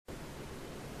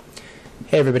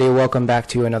Hey everybody, welcome back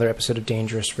to another episode of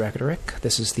Dangerous Rhetoric.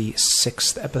 This is the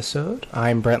 6th episode.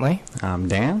 I'm Brentley. I'm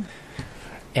Dan.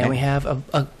 And we have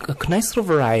a nice little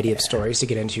variety of stories to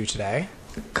get into today.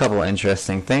 A couple of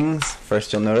interesting things.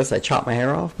 First, you'll notice I chopped my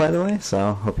hair off, by the way,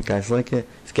 so hope you guys like it.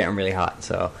 It's getting really hot,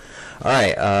 so...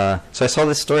 Alright, so I saw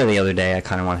this story the other day. I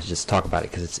kind of wanted to just talk about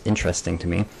it because it's interesting to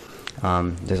me.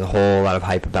 There's a whole lot of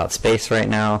hype about space right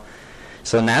now.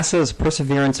 So NASA's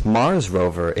Perseverance Mars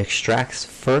rover extracts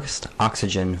first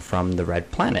oxygen from the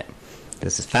red planet.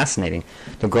 This is fascinating.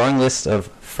 The growing list of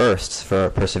firsts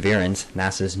for Perseverance,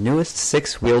 NASA's newest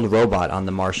six-wheeled robot on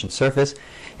the Martian surface,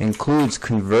 includes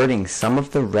converting some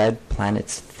of the red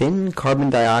planet's thin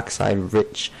carbon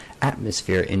dioxide-rich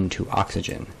atmosphere into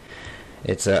oxygen.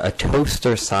 It's a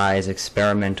toaster-sized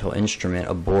experimental instrument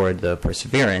aboard the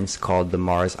Perseverance called the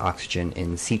Mars Oxygen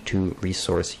In Situ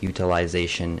Resource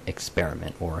Utilization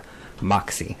Experiment, or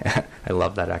MOXIE. I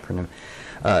love that acronym.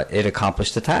 It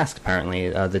accomplished the task, apparently.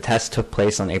 The test took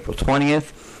place on April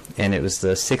 20th, and it was the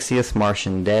 60th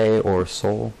Martian day, or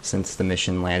SOL, since the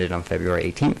mission landed on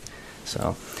February 18th.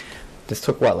 So this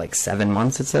took, what, like 7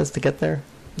 months, it says, to get there?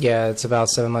 Yeah, it's about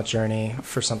a 7-month journey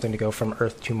for something to go from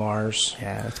Earth to Mars.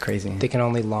 Yeah, that's crazy. They can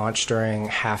only launch during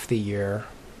half the year.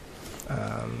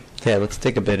 Yeah, let's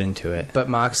dig a bit into it. But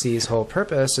MOXIE's whole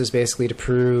purpose is basically to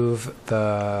prove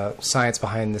the science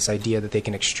behind this idea that they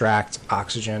can extract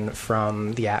oxygen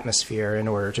from the atmosphere in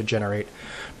order to generate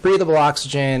breathable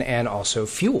oxygen and also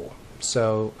fuel.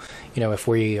 So, if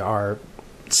we are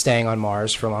staying on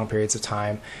Mars for long periods of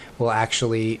time, we'll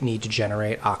actually need to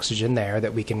generate oxygen there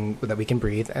that we can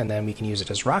breathe, and then we can use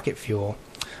it as rocket fuel.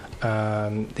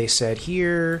 They said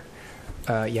here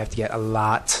you have to get a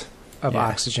lot of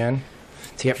oxygen.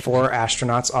 To get 4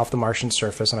 astronauts off the Martian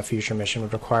surface on a future mission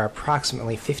would require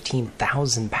approximately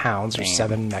 15,000 pounds or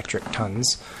 7 metric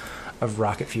tons of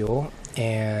rocket fuel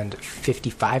and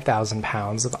 55,000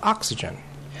 pounds of oxygen.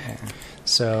 Yeah.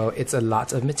 So it's a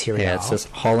lot of material. Yeah, it says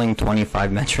hauling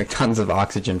 25 metric tons of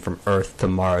oxygen from Earth to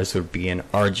Mars would be an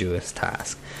arduous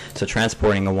task. So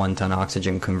transporting a 1-ton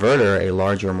oxygen converter, a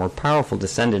larger, more powerful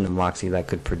descendant of MOXIE that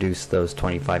could produce those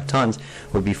 25 tons,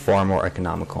 would be far more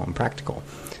economical and practical.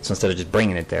 So instead of just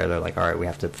bringing it there, they're like, all right, we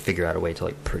have to figure out a way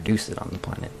to produce it on the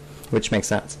planet, which makes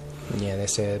sense. Yeah, they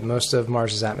say most of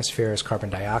Mars's atmosphere is carbon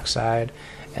dioxide,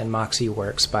 and MOXIE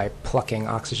works by plucking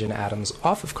oxygen atoms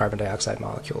off of carbon dioxide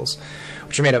molecules,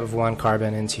 which are made up of 1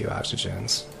 carbon and 2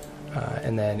 oxygens.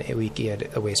 And then we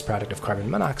get a waste product of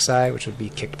carbon monoxide, which would be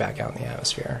kicked back out in the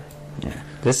atmosphere. Yeah,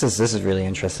 this is really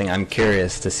interesting. I'm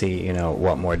curious to see,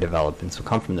 what more developments will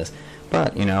come from this.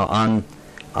 But,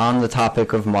 on the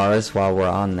topic of Mars, while we're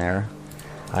on there,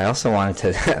 I also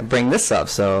wanted to bring this up.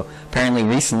 So apparently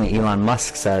recently Elon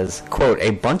Musk says, quote,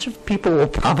 a bunch of people will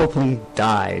probably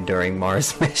die during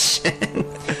Mars mission.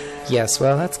 Yes,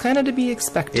 well, that's kind of to be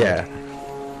expected. Yeah.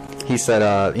 He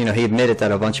said, he admitted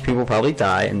that a bunch of people will probably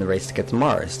die in the race to get to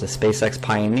Mars. The SpaceX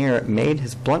pioneer made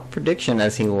his blunt prediction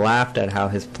as he laughed at how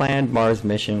his planned Mars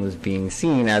mission was being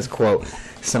seen as, quote,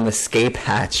 some escape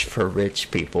hatch for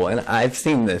rich people. And I've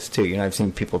seen this, too. I've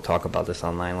seen people talk about this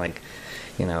online, like,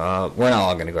 we're not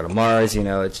all going to go to Mars,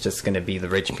 it's just going to be the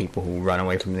rich people who run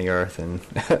away from the Earth and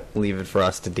leave it for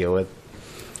us to deal with.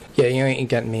 Yeah, you ain't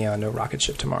getting me on no rocket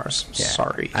ship to Mars. Yeah.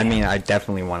 Sorry. I mean, I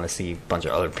definitely want to see a bunch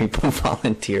of other people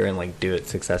volunteer and, do it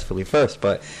successfully first.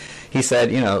 But he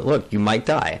said, look, you might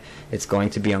die. It's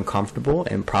going to be uncomfortable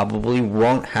and probably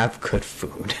won't have good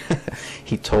food.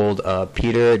 He told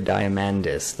Peter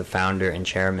Diamandis, the founder and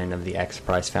chairman of the X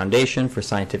Prize Foundation for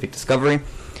Scientific Discovery.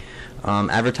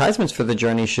 Advertisements for the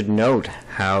journey should note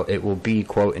how it will be,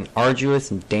 quote, an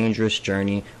arduous and dangerous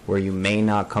journey where you may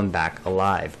not come back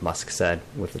alive, Musk said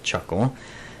with a chuckle.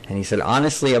 And he said,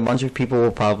 honestly, a bunch of people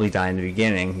will probably die in the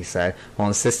beginning, he said, while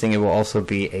insisting it will also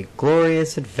be a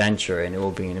glorious adventure and it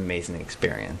will be an amazing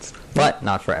experience. But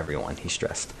not for everyone, he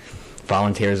stressed.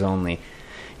 Volunteers only.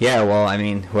 Yeah, well, I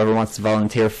mean, whoever wants to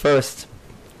volunteer first,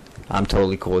 I'm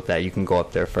totally cool with that. You can go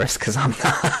up there first, because I'm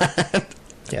not.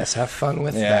 Yes, have fun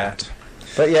with that.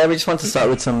 But yeah, we just want to start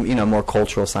with some, more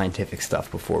cultural, scientific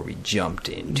stuff before we jumped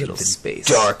into the space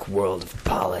dark world of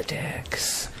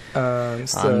politics. So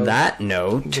on that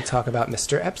note, to talk about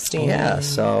Mr. Epstein. Yeah,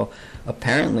 so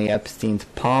apparently Epstein's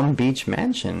Palm Beach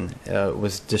mansion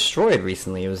was destroyed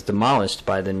recently. It was demolished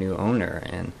by the new owner,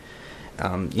 and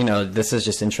this is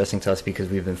just interesting to us because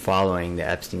we've been following the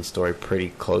Epstein story pretty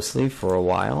closely for a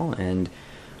while, and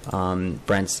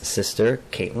Brent's sister,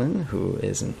 Caitlin, who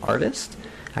is an artist,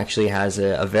 actually has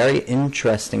a very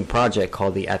interesting project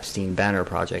called the Epstein Banner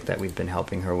Project that we've been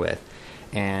helping her with.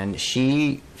 and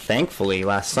she thankfully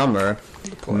last summer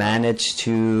managed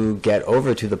to get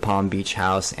over to the Palm Beach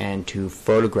house and to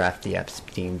photograph the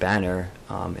Epstein banner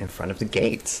in front of the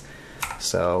gates.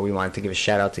 So we wanted to give a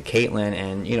shout out to Caitlin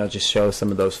and, you know, just show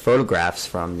some of those photographs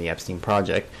from the Epstein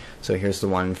project. So here's the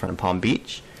one in front of Palm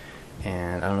Beach.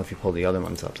 And I don't know if you pulled the other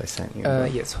ones up I sent you.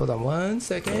 Yes, hold on one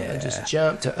second. I just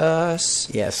jumped to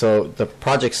us. Yeah, so the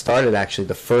project started, actually,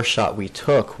 the first shot we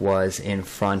took was in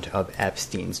front of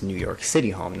Epstein's New York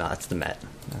City home. No, that's the Met.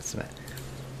 That's the Met.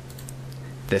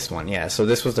 This one, yeah. So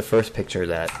this was the first picture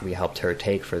that we helped her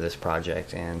take for this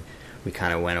project, and we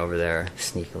kind of went over there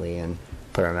sneakily and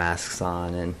put our masks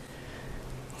on and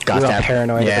got we were that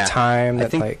paranoid at the time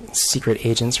that think, like secret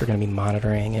agents were going to be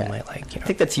monitoring and might like, you know. I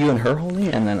think that's you and her holding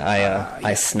it, and then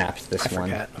I snapped this one.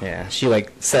 Forget. Yeah, she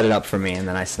like set it up for me, and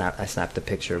then I snapped the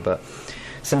picture. But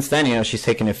since then, you know, she's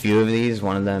taken a few of these.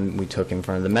 One of them we took in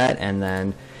front of the Met, and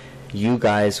then you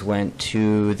guys went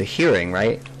to the hearing,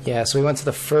 right? Yeah, so we went to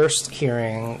the first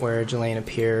hearing where Ghislaine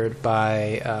appeared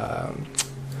by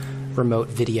remote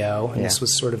video, and this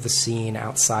was sort of the scene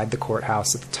outside the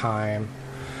courthouse at the time.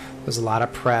 There was a lot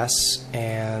of press,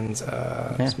 and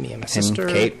it was me and my sister.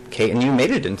 And Kate and you made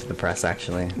it into the press,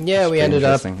 actually. Yeah, we ended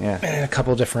up in a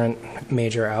couple different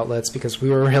major outlets because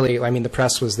we were really, I mean, the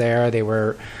press was there. They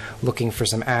were looking for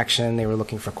some action. They were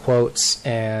looking for quotes,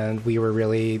 and we were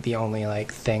really the only,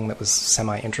 like, thing that was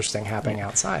semi-interesting happening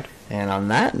outside. And on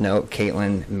that note,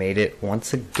 Caitlin made it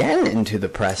once again into the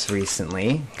press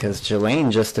recently because Ghislaine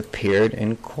just appeared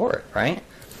in court, right?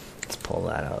 Let's pull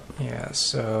that up. Yeah,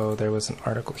 so there was an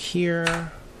article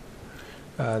here.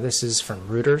 This is from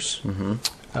Reuters. Mm-hmm.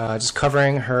 Just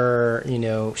covering her, you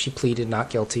know, she pleaded not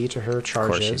guilty to her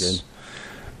charges. Of course she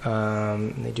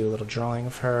did. They do a little drawing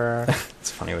of her.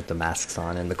 It's funny with the masks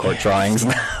on and the court drawings.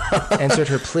 Entered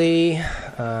her plea.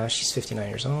 She's 59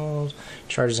 years old.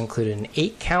 Charges included an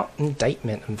 8-count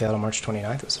indictment unveiled on March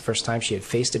 29th. It was the first time she had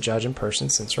faced a judge in person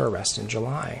since her arrest in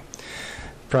July.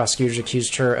 Prosecutors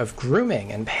accused her of grooming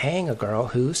and paying a girl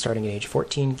who, starting at age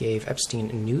 14, gave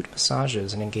Epstein nude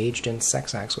massages and engaged in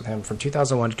sex acts with him from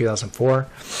 2001 to 2004,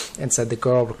 and said the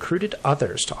girl recruited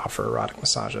others to offer erotic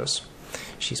massages.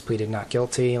 She's pleaded not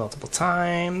guilty multiple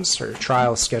times. Her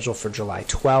trial is scheduled for July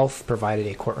 12th, provided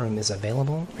a courtroom is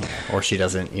available. Or she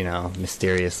doesn't, you know,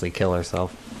 mysteriously kill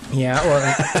herself. Yeah,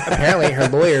 well, apparently her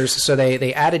lawyers, so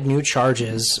they added new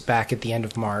charges back at the end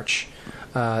of March.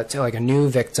 To like a new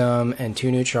victim and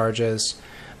 2 new charges,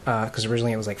 because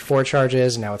originally it was like 4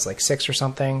 charges, and now it's like 6 or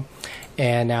something.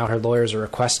 And now her lawyers are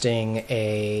requesting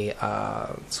a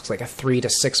looks like a 3 to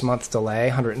 6 month delay,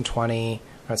 120.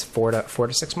 That's 4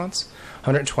 to 6 months,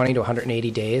 120 to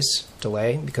 180 days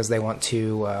delay because they want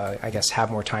to, I guess,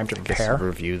 have more time to prepare,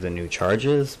 review the new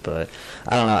charges. But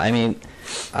I don't know. I mean,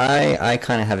 I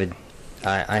kind of have a.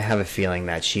 I have a feeling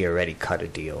that she already cut a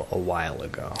deal a while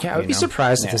ago. Yeah, I would be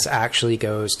surprised if this actually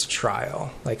goes to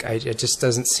trial. Like, it just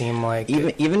doesn't seem like...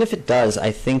 Even if it does,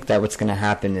 I think that what's going to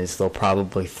happen is they'll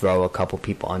probably throw a couple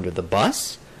people under the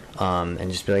bus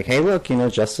and just be like, hey, look, you know,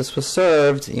 justice was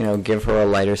served. You know, give her a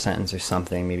lighter sentence or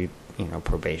something, maybe, you know,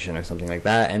 probation or something like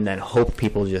that, and then hope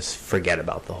people just forget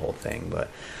about the whole thing. But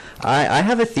I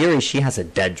have a theory she has a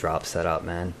dead drop set up,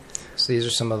 man. So these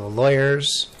are some of the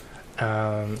lawyers...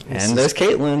 and there's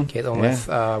Caitlin. With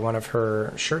one of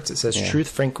her shirts. It says, truth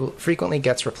frequently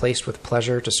gets replaced with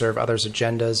pleasure to serve others'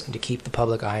 agendas and to keep the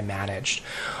public eye managed.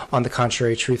 On the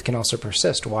contrary, truth can also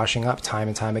persist, washing up time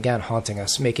and time again, haunting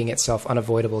us, making itself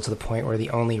unavoidable to the point where the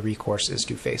only recourse is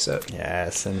to face it.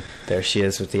 Yes, and there she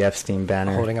is with the Epstein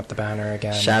banner. Holding up the banner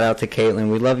again. Shout out to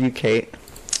Caitlin. We love you, Kate.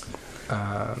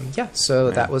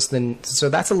 So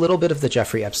that's a little bit of the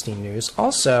Jeffrey Epstein news.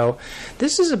 Also,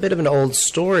 this is a bit of an old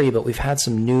story, but we've had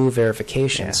some new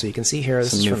verification. Yeah. So you can see here,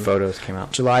 this some is new from photos came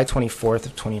out. July 24th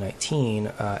of 2019.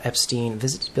 Epstein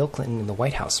visited Bill Clinton in the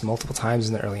White House multiple times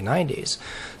in the early 90s.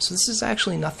 So this is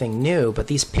actually nothing new, but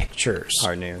these pictures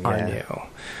are new,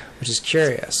 which is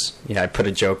curious. Yeah, I put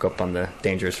a joke up on the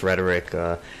Dangerous Rhetoric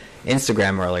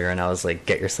Instagram earlier, and I was like,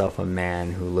 get yourself a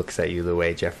man who looks at you the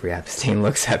way Jeffrey Epstein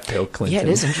looks at Bill Clinton. Yeah, it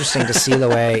is interesting to see the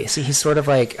way... See, he's sort of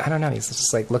like, I don't know, he's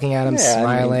just like looking at him,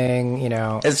 smiling, you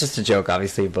know. It's just a joke,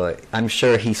 obviously, but I'm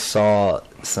sure he saw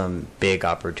some big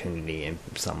opportunity in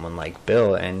someone like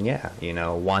Bill, and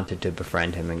wanted to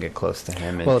befriend him and get close to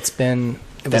him. And well, then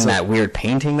that weird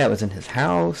painting that was in his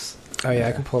house... Oh, yeah,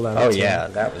 I can pull that up. Oh, yeah,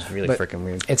 that was really freaking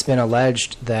weird. It's been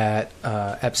alleged that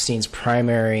Epstein's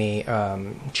primary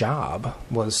job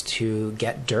was to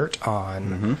get dirt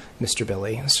on Mr.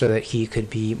 Billy so that he could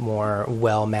be more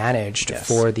well-managed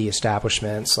for the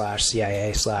establishment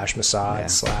 /CIA/Mossad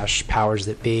 /powers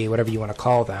that be, whatever you want to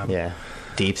call them. Yeah.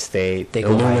 deep state, They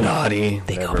Illuminati.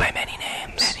 They go by many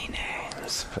names.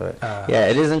 But, yeah,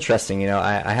 it is interesting.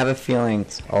 I have a feeling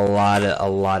a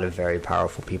lot of very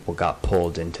powerful people got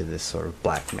pulled into this sort of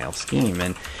blackmail scheme.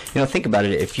 And think about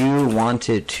it. If you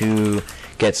wanted to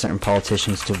get certain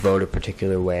politicians to vote a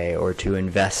particular way, or to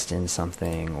invest in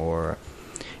something, or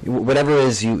whatever it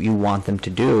is you want them to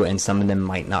do, and some of them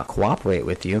might not cooperate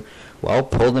with you, well,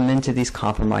 pull them into these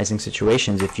compromising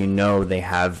situations. If you know they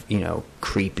have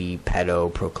creepy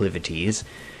pedo proclivities,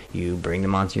 you bring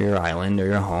them onto your island or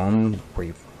your home,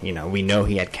 where we know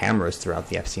he had cameras throughout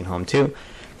the Epstein home too.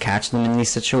 Catch them in these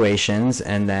situations,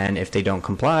 and then if they don't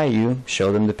comply, you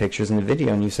show them the pictures and the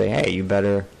video, and you say, hey, you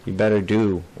better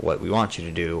do what we want you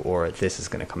to do, or this is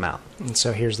going to come out. And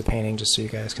so here's the painting, just so you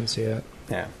guys can see it.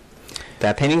 Yeah.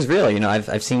 That painting's real.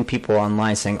 I've seen people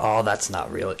online saying, oh, that's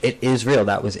not real. It is real.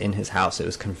 That was in his house. It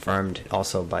was confirmed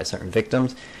also by certain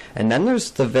victims. And then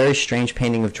there's the very strange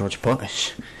painting of George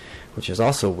Bush, which is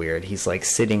also weird. He's like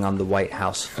sitting on the White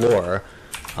House floor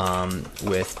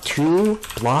with 2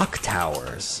 block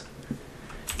towers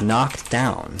knocked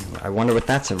down. I wonder what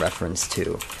that's a reference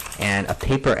to. And a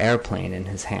paper airplane in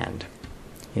his hand.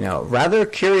 Rather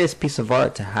curious piece of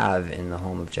art to have in the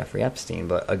home of Jeffrey Epstein.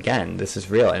 But again, this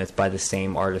is real, and it's by the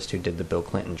same artist who did the Bill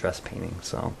Clinton dress painting.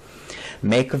 So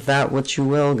make of that what you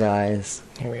will, guys.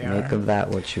 Here we are. Make of that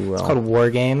what you will. It's called War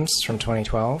Games from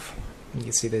 2012. You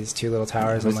can see these 2 little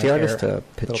towers. Who's the artist?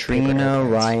 Patrina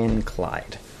Ryan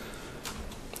Clyde.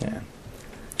 Yeah.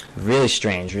 Really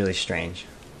strange, really strange.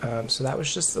 So that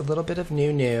was just a little bit of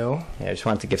new. Yeah, I just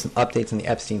wanted to give some updates on the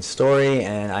Epstein story,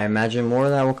 and I imagine more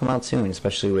of that will come out soon,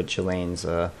 especially with Ghislaine's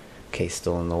case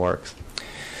still in the works.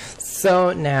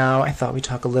 So now I thought we'd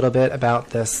talk a little bit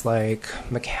about this,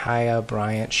 Ma'Khia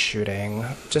Bryant shooting,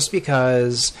 just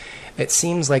because it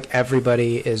seems like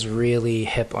everybody is really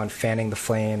hip on fanning the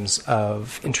flames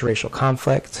of interracial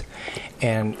conflict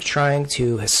and trying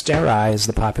to hysterize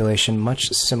the population, much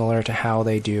similar to how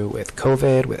they do with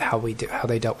COVID, with how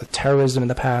they dealt with terrorism in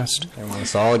the past. They want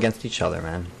us all against each other,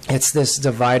 man. It's this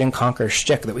divide and conquer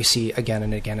shtick that we see again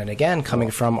and again and again coming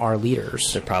from our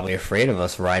leaders. They're probably afraid of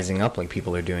us rising up like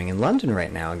people are doing in London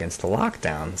right now against the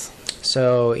lockdowns.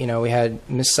 So, we had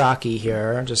Ms. Psaki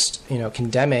here just,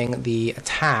 condemning the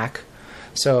attack.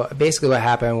 So basically what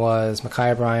happened was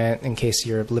Ma'Khia Bryant, in case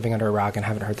you're living under a rock and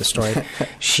haven't heard the story,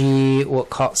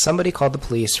 somebody called the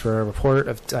police for a report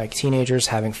of teenagers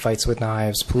having fights with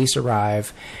knives. Police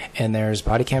arrive, and there's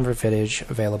body camera footage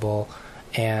available.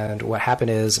 And what happened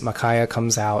is Ma'Khia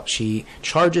comes out, she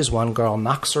charges one girl,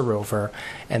 knocks her over,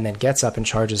 and then gets up and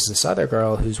charges this other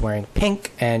girl who's wearing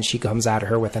pink, and she comes at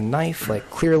her with a knife,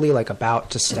 clearly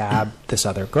about to stab this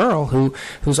other girl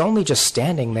who's only just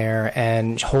standing there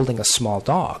and holding a small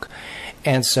dog.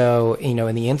 And so,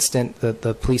 in the instant that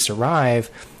the police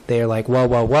arrive, they're like, whoa,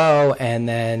 whoa, whoa, and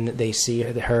then they see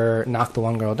her knock the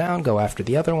one girl down, go after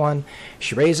the other one.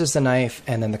 She raises the knife,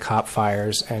 and then the cop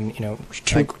fires, and,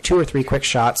 two or three quick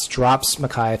shots, drops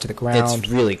Ma'Khia to the ground. It's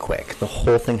really quick. The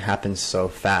whole thing happens so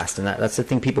fast, and that's the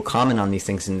thing. People comment on these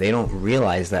things, and they don't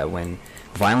realize that when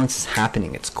violence is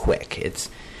happening, it's quick.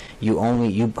 You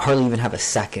hardly even have a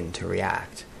second to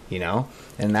react,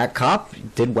 And that cop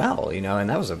did well, and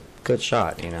that was a good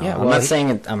shot, Yeah, I'm not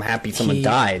saying I'm happy someone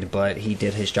died, but he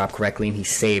did his job correctly, and he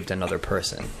saved another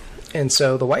person. And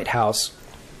so the White House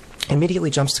immediately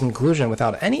jumps to conclusion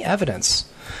without any evidence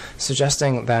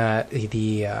suggesting that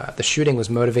the shooting was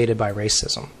motivated by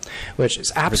racism, which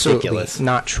is absolutely ridiculous.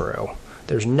 Not true.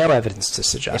 There's no evidence to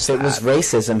suggest that. If it was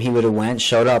racism, he would have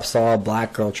showed up, saw a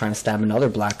black girl trying to stab another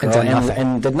black girl,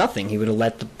 and did nothing. He would have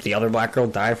let the other black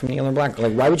girur die from the other black girl.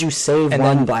 Why would you save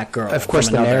one black girl of course,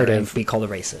 from the another narrative and be called a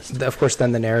racist? Of course,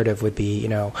 then the narrative would be,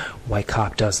 white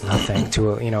cop does nothing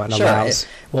to, and sure, allows...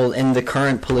 Well, in the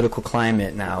current political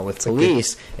climate now with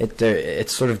police,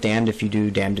 it's sort of damned if you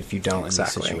do, damned if you don't in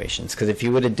these situations. Because if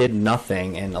you would have did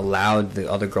nothing and allowed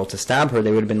the other girl to stab her,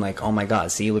 they would have been like, oh my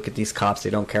God, see, look at these cops, they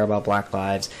don't care about black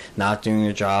lives, not doing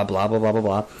their job, blah, blah, blah, blah,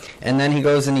 blah. And then he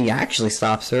goes and he actually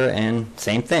stops her, and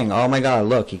same thing. Oh my God,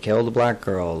 look, he killed a black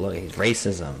girl. Look, he's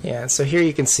racism. Yeah, so here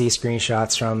you can see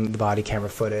screenshots from the body camera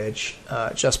footage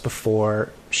just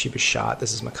before she was shot.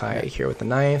 This is Ma'Khia here with the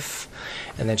knife,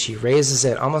 and then she raises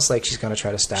it almost like she's going to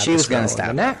try to stab this girl in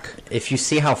the neck. If you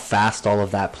see how fast all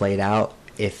of that played out,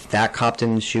 if that cop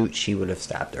didn't shoot, she would have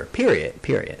stabbed her.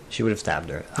 Period. She would have stabbed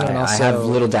her. I have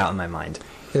little doubt in my mind.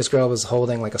 This girl was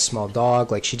holding a small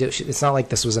dog. It's not like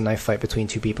this was a knife fight between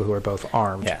two people who were both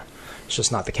armed. Yeah. It's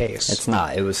just not the case. It's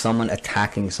not. It was someone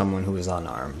attacking someone who was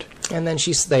unarmed. And then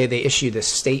they issue this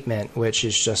statement, which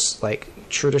is just like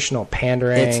traditional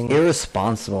pandering. It's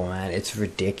irresponsible, man. It's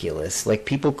ridiculous. Like,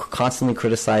 people constantly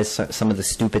criticize some of the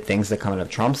stupid things that come out of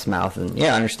Trump's mouth, and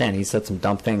yeah, I understand he said some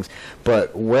dumb things,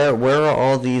 but where are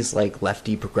all these like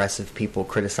lefty progressive people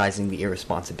criticizing the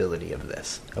irresponsibility of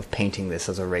this, of painting this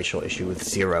as a racial issue with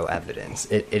zero evidence?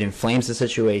 It inflames the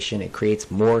situation. It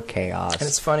creates more chaos. And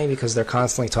it's funny because they're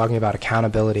constantly talking about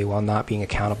accountability while not being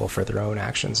accountable for their own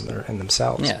actions and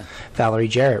themselves. Yeah. Valerie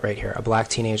Jarrett right here, a black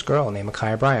teenage girl named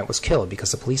Ma'Khia Bryant was killed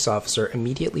because a police officer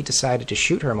immediately decided to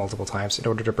shoot her multiple times in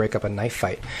order to break up a knife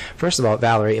fight. First of all,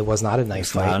 Valerie, it was not a knife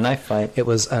fight. Not a knife fight. It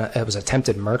was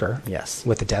attempted murder. Yes.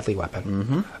 With a deadly weapon.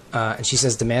 Mm-hmm. And she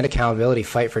says, demand accountability,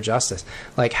 fight for justice.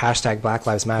 Like, hashtag Black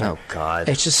Lives Matter. Oh, God.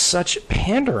 It's just such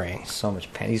pandering. So much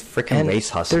These freaking race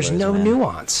hustlers, there's no man.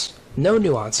 nuance. No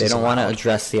nuance. They don't want to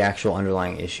address the actual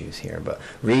underlying issues here, but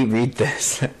read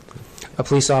this. A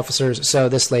police officer's, so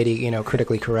this lady,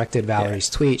 critically corrected Valerie's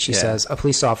tweet. She says, a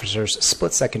police officer's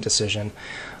split-second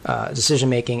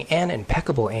decision-making and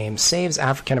impeccable aim saves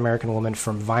African-American woman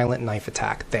from violent knife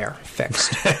attack. There,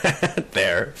 fixed.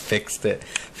 There, fixed it.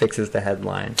 Fixes the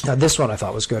headline. Now, this one I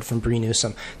thought was good from Bree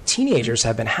Newsom. Teenagers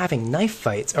have been having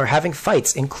having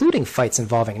fights, including fights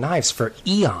involving knives, for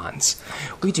eons.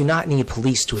 We do not need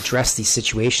police to address these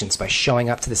situations by showing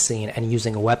up to the scene and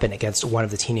using a weapon against one of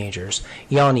the teenagers.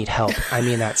 Y'all need help. I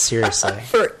mean that seriously.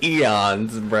 For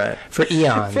eons, Brett. For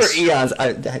eons. For eons.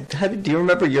 Do you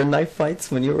remember your knife fights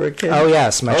when you were a kid? Oh,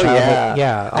 yes. My childhood.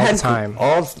 Yeah, all the time.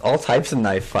 All types of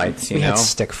knife fights, We had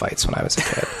stick fights when I was a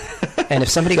kid. And if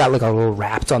somebody got like a little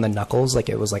wrapped on the knuckles, like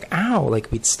it was like, ow,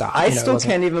 like we'd stop. I still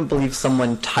can't even believe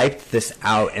someone typed this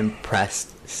out and pressed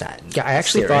send. Yeah, I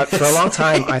actually thought, for a long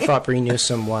time, I thought Bree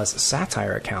Newsom was a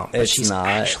satire account. But she's not.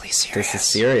 Actually serious. This is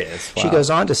serious. Wow. She goes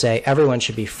on to say, everyone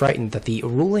should be frightened that the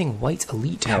ruling white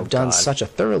elite have done such a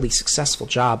thoroughly successful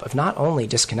job of not only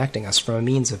disconnecting us from a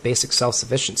means of basic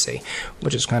self-sufficiency,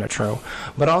 which is kind of true,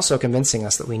 but also convincing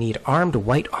us that we need armed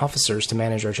white officers to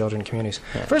manage our children and communities.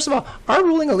 Yeah. First of all, our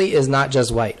ruling elite is not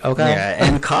just white, okay? Yeah,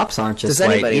 and cops aren't just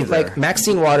white either. Like,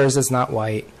 Maxine Waters is not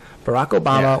white. Barack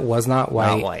Obama was not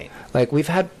white. Not white. Like, we've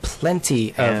had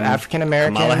plenty of African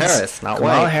Americans. Kamala Harris, not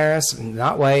white. Kamala Harris,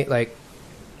 not white. Like,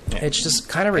 it's just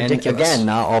kind of ridiculous. And again,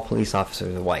 not all police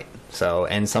officers are white. So,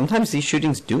 and sometimes these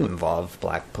shootings do involve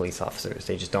black police officers.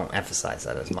 They just don't emphasize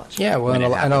that as much. Yeah, well,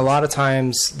 and a lot of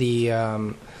times the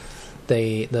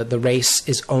race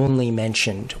is only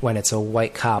mentioned when it's a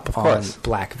white cop on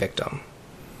black victim.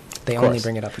 They only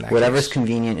bring it up in that Whatever's case.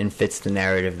 convenient and fits the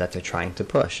narrative that they're trying to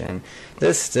push. And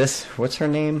this, what's her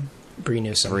name? Bree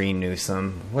Newsom. Bree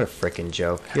Newsom. What a freaking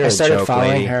joke. You're I started a joke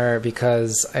following lady. her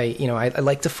because I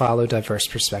like to follow diverse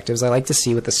perspectives. I like to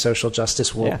see what the social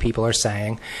justice world people are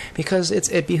saying because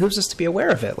it behooves us to be aware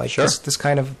of it. Like this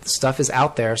kind of stuff is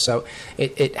out there, so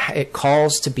it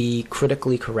calls to be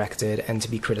critically corrected and to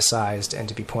be criticized and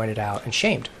to be pointed out and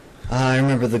shamed. I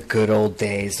remember the good old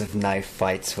days of knife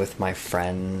fights with my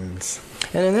friends.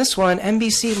 And in this one,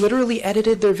 NBC literally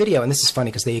edited their video. And this is funny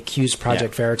because they accuse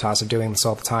Project Veritas of doing this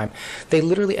all the time. They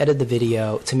literally edited the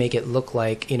video to make it look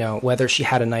like, whether she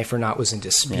had a knife or not was in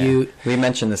dispute. Yeah. We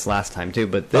mentioned this last time, too,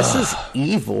 but this is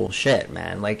evil shit,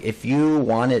 man. Like, if you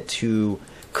wanted to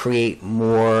create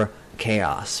more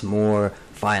chaos, more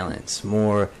violence,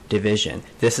 more division,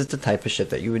 this is the type of shit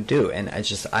that you would do. And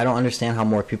I don't understand how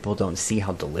more people don't see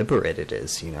how deliberate it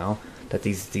is, that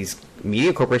these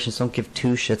media corporations don't give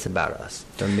two shits about us.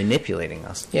 They're manipulating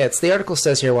us. Yeah, the article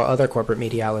says here, while other corporate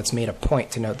media outlets made a point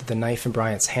to note that the knife in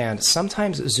Bryant's hand,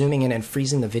 sometimes zooming in and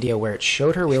freezing the video where it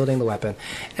showed her wielding the weapon,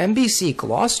 NBC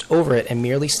glossed over it and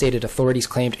merely stated authorities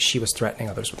claimed she was threatening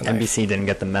others with a knife. NBC didn't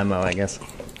get the memo, I guess.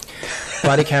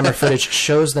 Body camera footage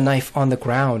shows the knife on the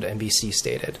ground, NBC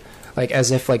stated. Like,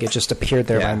 as if, it just appeared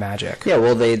there by magic. Yeah,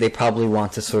 well, they probably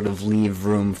want to sort of leave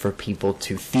room for people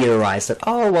to theorize that,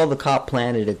 the cop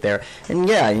planted it there. And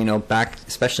back,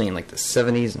 especially in, the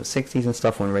 70s and 60s and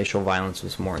stuff, when racial violence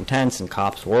was more intense and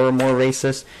cops were more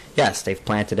racist, yes, they've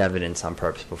planted evidence on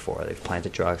purpose before. They've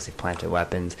planted drugs, they've planted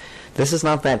weapons. This is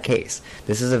not that case.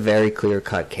 This is a very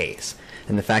clear-cut case.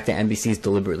 And the fact that NBC is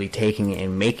deliberately taking it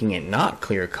and making it not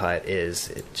clear-cut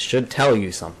it should tell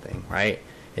you something, right?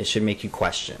 It should make you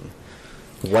question.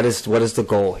 What is the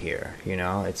goal here?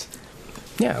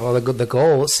 Well, the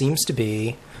goal seems to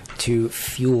be to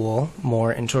fuel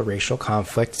more interracial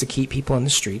conflict, to keep people in the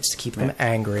streets, to keep them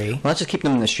angry. Not just keep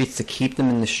them in the streets, to keep them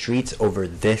in the streets over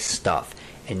this stuff.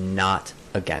 and not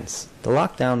against the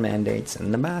lockdown mandates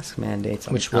and the mask mandates,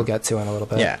 which we'll get to in a little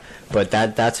bit. Yeah, but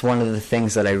that's one of the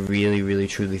things that I really, really,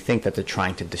 truly think that they're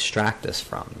trying to distract us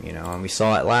from, you know. And we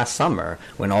saw it last summer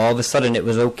when all of a sudden it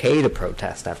was okay to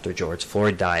protest after George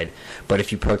Floyd died, but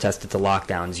if you protested the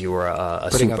lockdowns, you were a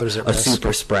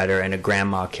super spreader and a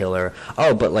grandma killer.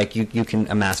 Oh, but like you can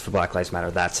amass for Black Lives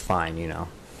Matter, that's fine, you know.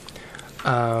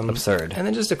 Absurd. And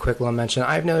then just a quick little mention.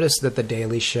 I've noticed that The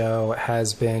Daily Show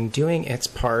has been doing its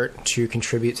part to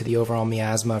contribute to the overall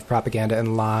miasma of propaganda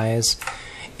and lies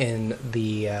in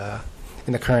the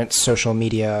current social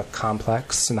media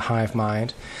complex, in the hive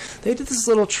mind. They did this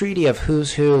little treaty of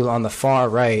who's who on the far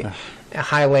right,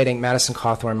 highlighting Madison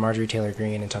Cawthorn, Marjorie Taylor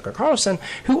Greene, and Tucker Carlson,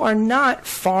 who are not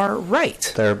far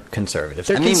right. They're conservatives.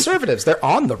 They're conservatives. They're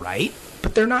on the right,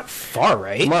 but they're not far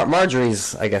right.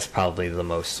 Marjorie's, I guess, probably the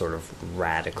most sort of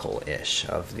radical-ish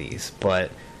of these,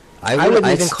 but I wouldn't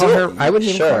even call her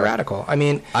radical. I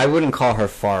mean, I wouldn't call her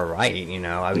far right. You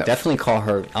know, I would definitely call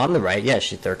her on the right. Yeah,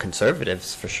 they're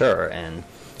conservatives for sure, and.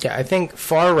 Yeah, I think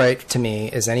far right to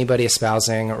me is anybody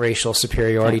espousing racial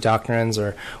superiority doctrines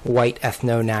or white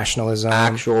ethno-nationalism.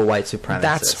 Actual white supremacists.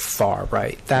 That's far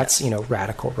right. That's,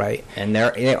 radical right. And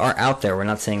they are out there. We're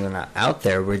not saying they're not out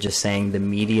there. We're just saying the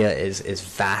media is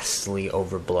vastly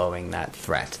overblowing that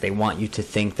threat. They want you to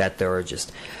think that there are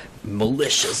just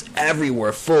militias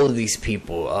everywhere full of these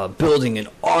people building an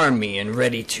army and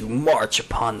ready to march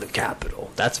upon the Capitol.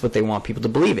 That's what they want people to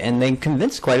believe, and they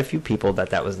convinced quite a few people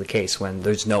that was the case when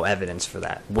there's no evidence for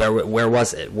that. Where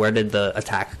was it? Where did the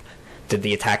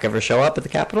attack ever show up at the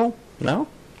Capitol? No?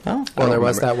 Well, there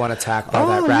was that one attack by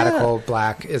that radical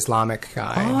black Islamic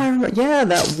guy. Oh, I remember. Yeah,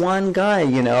 that one guy,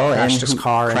 crashed his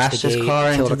car into the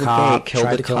gate, killed a cop,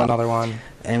 tried to kill another one.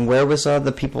 And where was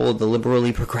the people, the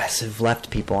liberally progressive left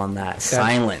people on that?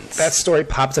 Silence. That story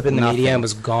popped up in the media and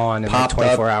was gone in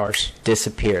 24 hours.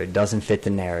 Disappeared. Doesn't fit the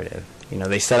narrative.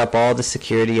 They set up all the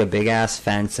security, a big-ass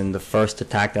fence, and the first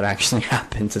attack that actually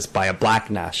happens is by a black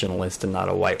nationalist and not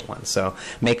a white one. So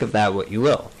make of that what you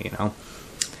will,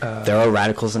 There are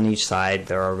radicals on each side.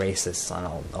 There are racists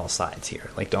on all sides here.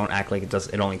 Like, don't act like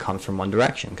it only comes from one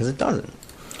direction, because it doesn't.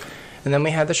 And then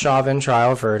we had the Chauvin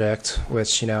trial verdict,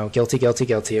 which, guilty, guilty,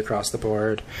 guilty across the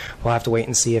board. We'll have to wait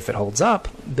and see if it holds up.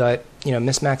 But,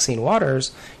 Miss Maxine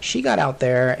Waters, she got out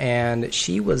there and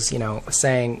she was,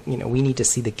 saying, we need to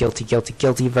see the guilty, guilty,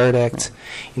 guilty verdict.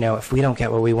 If we don't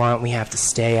get what we want, we have to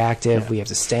stay active. Yeah. We have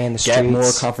to stay in the streets. Get more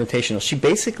confrontational. She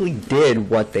basically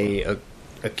did what they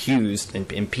accused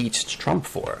and impeached Trump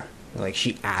for. Like,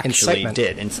 she actually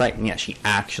did. Incitement. Yeah, she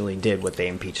actually did what they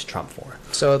impeached Trump for.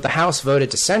 So the House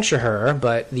voted to censure her,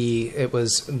 but it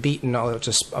was beaten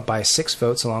just by 6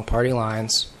 votes along party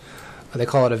lines. They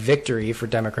call it a victory for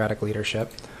Democratic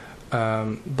leadership.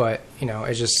 But,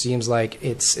 it just seems like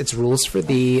it's rules for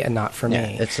thee and not for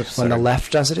me. It's absurd. When the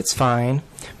left does it, it's fine.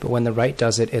 But when the right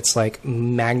does it, it's like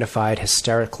magnified,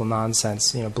 hysterical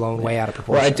nonsense, blown way out of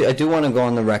proportion. Well, I do want to go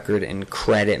on the record and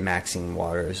credit Maxine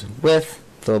Waters with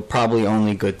the probably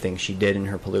only good thing she did in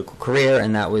her political career,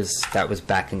 and that was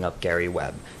backing up Gary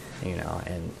Webb,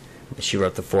 and she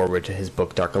wrote the foreword to his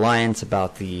book Dark Alliance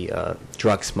about the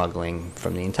drug smuggling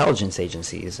from the intelligence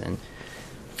agencies. And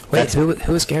wait,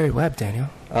 who is Gary Webb, Daniel?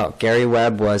 Oh, Gary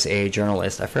Webb was a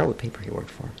journalist. I forgot what paper he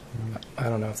worked for. I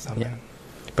don't know if it's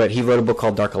But he wrote a book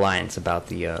called Dark Alliance about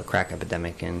the crack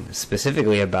epidemic, and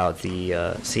specifically about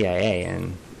the CIA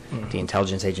and the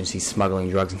intelligence agency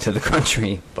smuggling drugs into the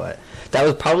country. But that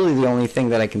was probably the only thing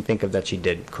that I can think of that she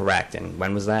did correct. And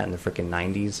when was that? In the freaking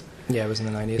 90s? Yeah, it was in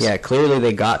the 90s. Yeah, clearly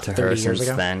they got to her since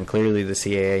then. Clearly the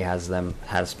CIA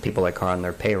has people like her on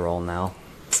their payroll now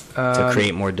to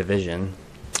create more division.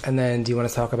 And then, do you want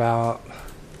to talk about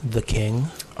the king?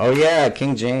 Oh yeah,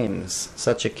 King James.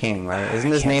 Such a king, right?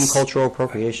 Isn't his name cultural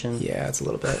appropriation? Yeah, it's a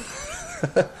little bit.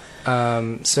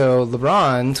 So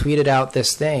LeBron tweeted out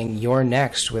this thing, "You're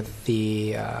next," with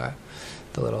the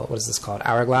little, what is this called?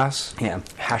 Hourglass? Yeah.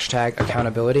 Hashtag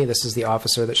accountability. This is the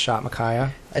officer that shot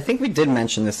Micaiah. I think we did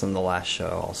mention this in the last show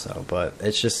also, but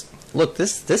it's just, look,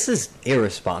 this is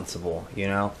irresponsible,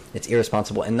 It's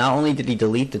irresponsible. And not only did he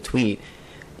delete the tweet,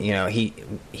 he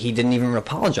didn't even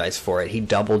apologize for it. He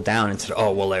doubled down and said,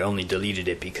 oh, well, I only deleted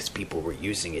it because people were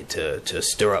using it to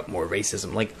stir up more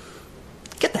racism. Like,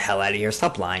 get the hell out of here.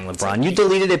 Stop lying, LeBron. You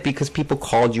deleted it because people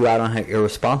called you out on how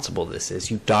irresponsible this is.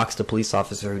 You doxed a police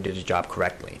officer who did his job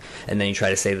correctly. And then you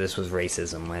try to say this was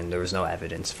racism when there was no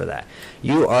evidence for that.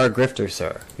 You are a grifter,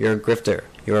 sir. You're a grifter.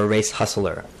 You're a race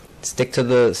hustler. Stick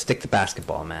to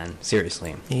basketball, man.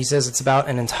 Seriously. He says it's about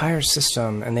an entire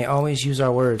system, and they always use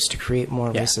our words to create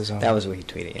more racism. That was what he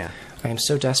tweeted, yeah. I am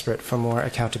so desperate for more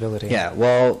accountability. Yeah,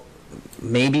 well,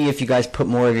 maybe if you guys put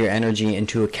more of your energy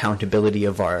into accountability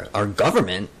of our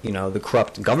government, you know, the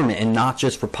corrupt government, and not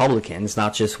just Republicans,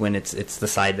 not just when it's the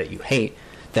side that you hate,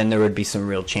 then there would be some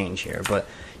real change here. But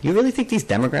you really think these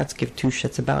Democrats give two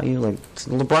shits about you? Like,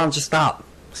 LeBron, just stop.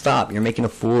 Stop. You're making a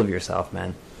fool of yourself,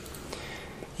 man.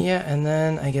 Yeah, and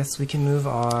then I guess we can move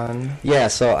on. Yeah,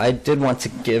 so I did want to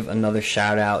give another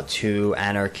shout out to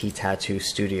Anarchy Tattoo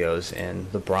Studios in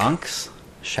the Bronx.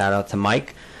 Shout out to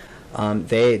Mike.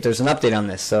 There's an update on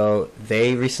this. So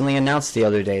they recently announced the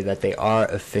other day that they are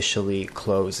officially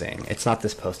closing. It's not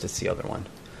this post, it's the other one.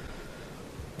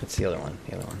 It's the other one.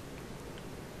 The other one.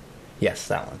 Yes,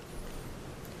 that one.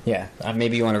 Yeah,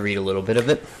 maybe you want to read a little bit of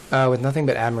it. With nothing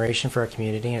but admiration for our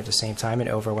community and at the same time an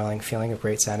overwhelming feeling of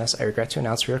great sadness, I regret to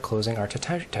announce we are closing our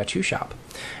tattoo shop.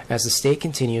 As the state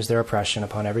continues their oppression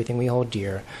upon everything we hold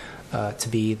dear to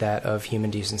be that of human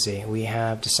decency, we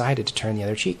have decided to turn the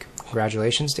other cheek.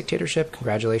 Congratulations, dictatorship.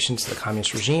 Congratulations to the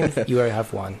communist regime. You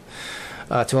have won.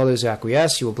 To all those who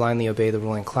acquiesce, you will blindly obey the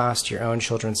ruling class. To your own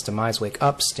children's demise, wake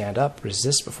up, stand up,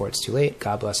 resist before it's too late.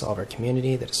 God bless all of our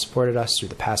community that has supported us through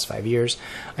the past 5 years.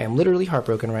 I am literally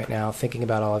heartbroken right now thinking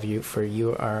about all of you, for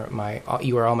you are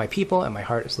all my people, and my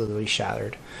heart is literally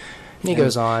shattered. And he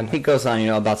goes on. He goes on, you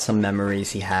know, about some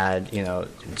memories he had, you know,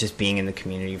 just being in the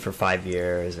community for 5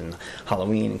 years, and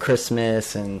Halloween and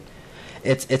Christmas, and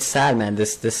it's sad, man.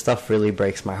 This stuff really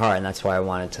breaks my heart, and that's why I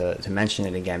wanted to mention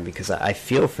it again, because I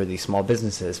feel for these small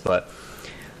businesses. But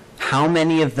how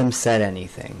many of them said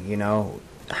anything? You know,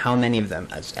 how many of them?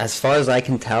 As far as I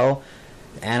can tell,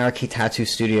 Anarchy Tattoo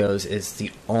Studios is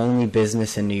the only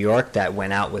business in New York that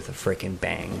went out with a freaking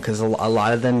bang, because a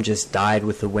lot of them just died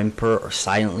with a whimper or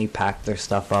silently packed their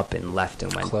stuff up and left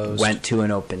and went to an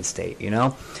open state, you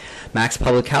know? Max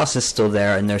Public House is still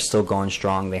there, and they're still going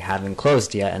strong. They haven't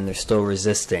closed yet, and they're still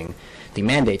resisting the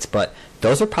mandates. But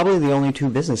those are probably the only two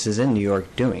businesses in New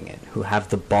York doing it, who have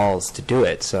the balls to do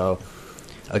it. So,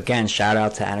 again, shout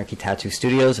out to Anarchy Tattoo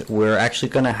Studios. We're actually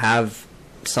going to have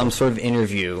some sort of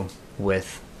interview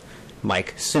with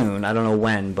Mike soon. I don't know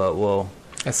when, but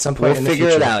at some point we'll figure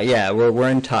it out. Yeah, we're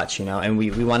in touch, you know, and we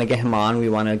want to get him on. We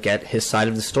want to get his side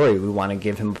of the story. We want to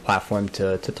give him a platform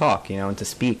to talk, you know, and to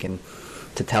speak and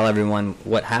to tell everyone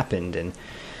what happened. And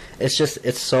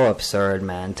it's so absurd,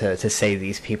 man, to say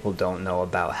these people don't know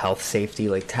about health safety.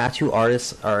 Like, tattoo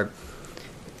artists are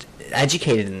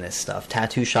educated in this stuff.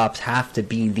 Tattoo shops have to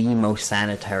be the most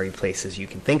sanitary places you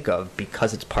can think of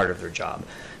because it's part of their job.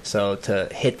 So to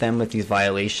hit them with these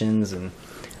violations, and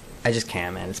I just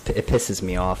can't, man. It pisses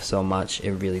me off so much.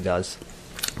 It really does.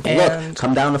 But look,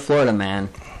 come down to Florida, man.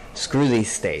 Screw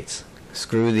these states.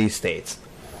 Screw these states.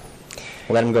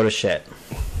 Let them go to shit.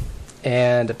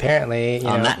 And apparently,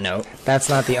 on that note, that's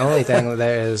not the only thing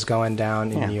that is going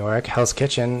down in New York. Hell's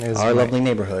Kitchen is our lovely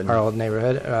neighborhood. Our old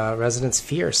neighborhood. Residents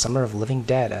fear Summer of Living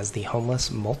Dead as the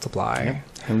homeless multiply. Yeah.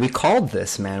 And we called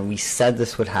this, man. We said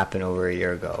this would happen over a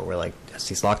year ago. We're like, as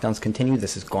these lockdowns continue,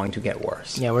 this is going to get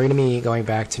worse. Yeah, we're going to be going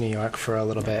back to New York for a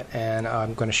little bit, and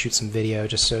I'm going to shoot some video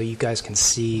just so you guys can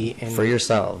see for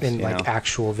yourselves in like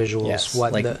actual visuals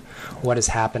what is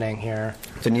happening here.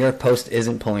 The New York Post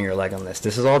isn't pulling your leg on this.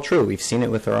 This is all true. We've seen it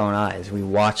with our own eyes. We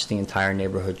watched the entire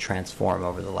neighborhood transform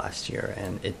over the last year,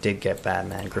 and it did get bad,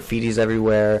 man. Graffiti's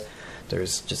everywhere.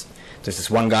 There's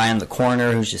this one guy in the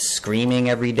corner who's just screaming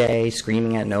every day,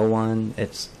 screaming at no one.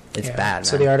 It's bad, man.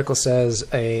 So the article says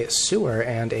a sewer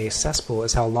and a cesspool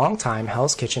is how longtime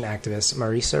Hell's Kitchen activist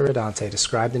Marisa Redante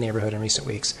described the neighborhood in recent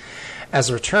weeks. As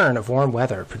the return of warm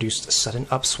weather produced a sudden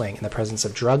upswing in the presence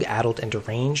of drug-addled and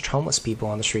deranged homeless people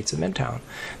on the streets of Midtown.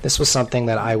 This was something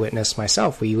that I witnessed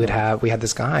myself. We had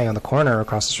this guy on the corner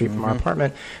across the street from our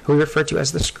apartment who we referred to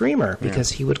as the Screamer,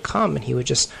 because he would come and he would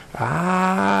just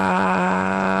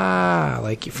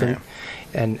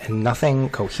and nothing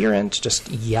coherent,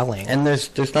 just yelling. And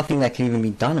there's nothing that can even be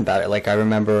done about it. Like, I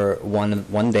remember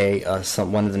one day,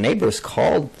 one of the neighbors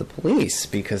called the police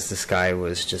because this guy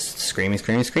was just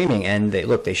screaming, and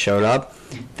they showed up,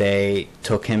 they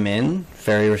took him in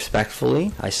very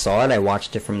respectfully. I saw it, I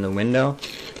watched it from the window.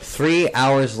 3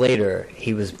 hours later,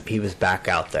 he was back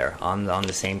out there on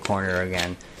the same corner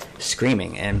again,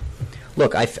 screaming. And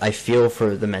look, I feel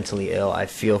for the mentally ill. I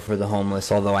feel for the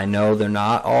homeless, although I know they're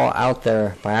not all out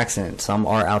there by accident. Some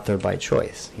are out there by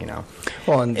choice, you know.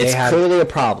 Well, and it's clearly a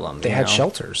problem. They had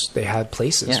shelters. They had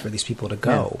places for these people to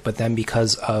go. But then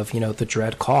because of, the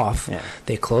dread cough,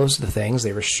 they closed the things.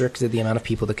 They restricted the amount of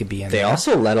people that could be in there. They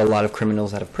also let a lot of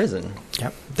criminals out of prison.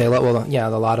 Yep. They let, a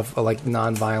lot of,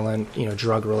 nonviolent,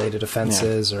 drug-related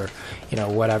offenses or,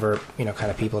 whatever, kind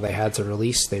of people they had to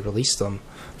release. They released them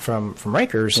from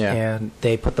Rikers, and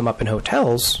they put them up in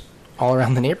hotels all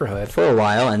around the neighborhood for a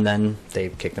while, and then they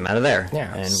kicked them out of there.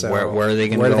 Yeah. And So where are they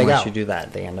going to go once go? you do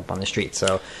that? They end up on the street.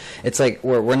 So it's like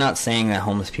we're not saying that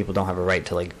homeless people don't have a right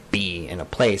to like be in a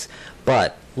place,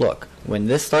 but look, when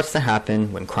this starts to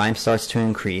happen, when crime starts to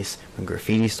increase, when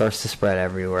graffiti starts to spread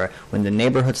everywhere, when the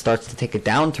neighborhood starts to take a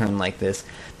downturn like this,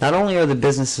 not only are the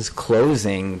businesses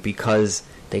closing because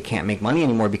they can't make money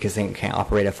anymore because they can't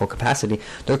operate at full capacity,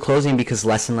 they're closing because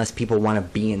less and less people want to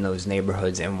be in those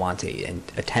neighborhoods and want to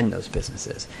attend those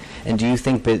businesses. And do you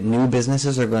think that new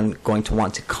businesses are going to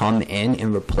want to come in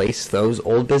and replace those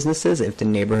old businesses if the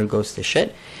neighborhood goes to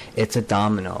shit? It's a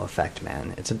domino effect,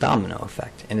 man. It's a domino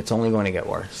effect, and it's only going to get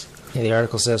worse. Yeah, the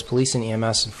article says police and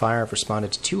EMS and fire have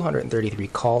responded to 233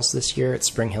 calls this year at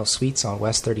Spring Hill Suites on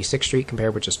West 36th Street,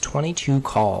 compared with just 22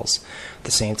 calls at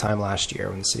the same time last year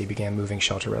when the city began moving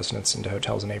shelter residents into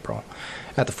hotels in April.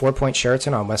 At the Four Point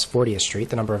Sheraton on West 40th Street,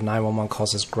 the number of 911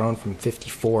 calls has grown from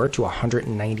 54 to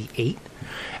 198.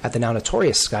 At the now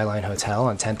notorious Skyline Hotel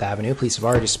on 10th Avenue, police have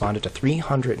already responded to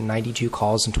 392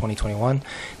 calls in 2021,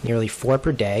 nearly 4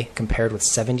 per day, compared with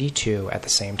 72 at the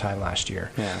same time last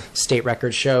year. Yeah. State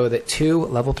records show that 2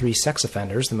 level 3 sex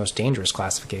offenders, the most dangerous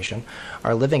classification,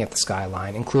 are living at the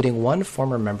Skyline, including one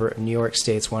former member of New York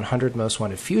State's 100 Most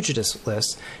Wanted Fugitives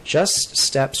list, just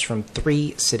steps from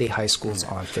 3 city high schools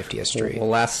on 50th Street. Well,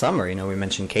 last summer, we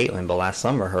mentioned Caitlin, but last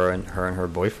summer her and her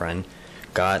boyfriend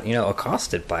got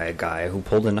accosted by a guy who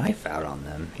pulled a knife out on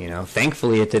them.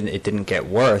 Thankfully it didn't get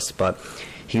worse, but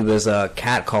he was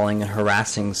catcalling and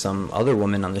harassing some other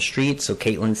woman on the street. So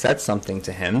Caitlin said something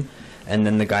to him, and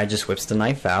then the guy just whips the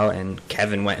knife out, and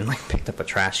Kevin went and picked up a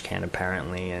trash can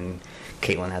apparently, and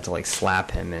Caitlin had to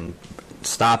slap him and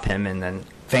stop him, and then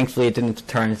thankfully it didn't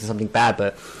turn into something bad.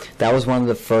 But that was one of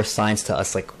the first signs to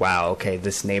us, wow, okay,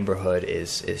 this neighborhood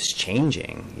is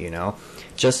changing.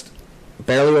 Just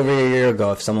barely over a year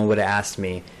ago, if someone would have asked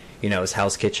me, is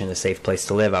Hell's Kitchen a safe place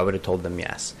to live, I would have told them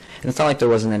yes. And it's not like there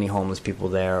wasn't any homeless people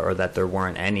there, or that there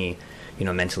weren't any,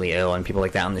 mentally ill and people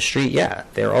like that on the street. Yeah,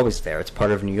 they're always there. It's part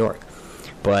of New York.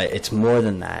 But it's more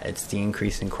than that. It's the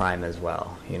increase in crime as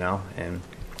well, and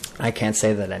I can't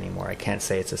say that anymore. I can't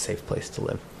say it's a safe place to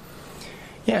live.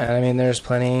 Yeah, I mean, there's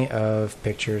plenty of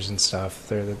pictures and stuff.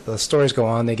 The stories go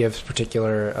on. They give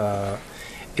particular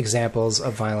examples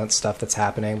of violent stuff that's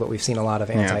happening, but we've seen a lot of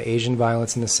anti-Asian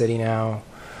violence in the city now.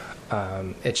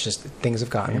 It's just things have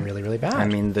gotten really, really bad. I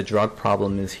mean, the drug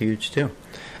problem is huge, too.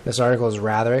 This article is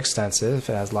rather extensive.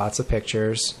 It has lots of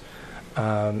pictures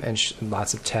and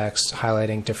lots of text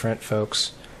highlighting different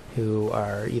folks who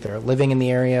are either living in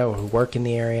the area or who work in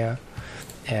the area.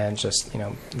 And just,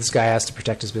 this guy has to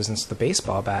protect his business with a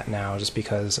baseball bat now just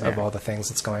because of all the things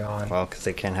that's going on. Well, because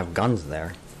they can't have guns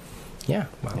there. Yeah,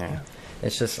 well, yeah.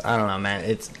 It's just, I don't know, man.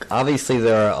 It's obviously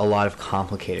there are a lot of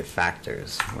complicated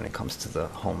factors when it comes to the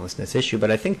homelessness issue, but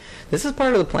I think this is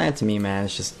part of the plan to me, man.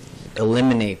 It's just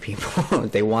eliminate people.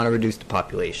 They want to reduce the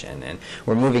population, and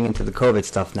we're moving into the COVID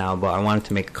stuff now, but I wanted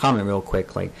to make a comment real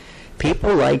quick.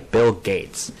 People like Bill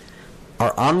Gates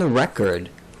are on the record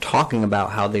talking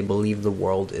about how they believe the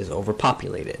world is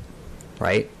overpopulated,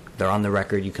 right? They're on the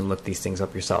record. You can look these things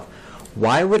up yourself.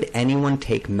 Why would anyone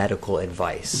take medical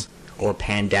advice or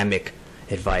pandemic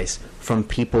advice from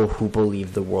people who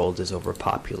believe the world is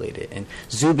overpopulated? And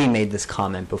Zuby made this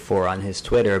comment before on his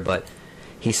Twitter, but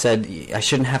he said, I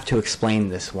shouldn't have to explain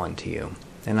this one to you.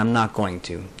 And I'm not going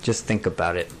to. Just think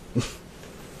about it.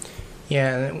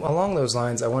 Yeah, and along those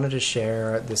lines, I wanted to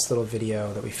share this little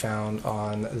video that we found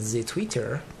on the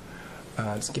Twitter.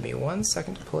 Just give me 1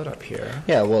 second to pull it up here.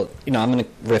 Yeah, well, I'm going to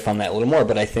riff on that a little more,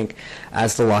 but I think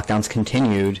as the lockdowns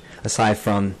continued, aside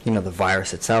from, the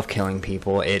virus itself killing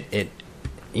people, it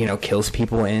kills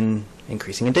people in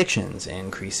increasing addictions,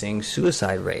 increasing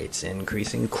suicide rates,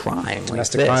 increasing crime,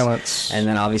 domestic violence. And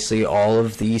then obviously all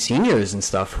of the seniors and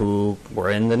stuff who were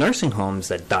in the nursing homes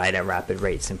that died at rapid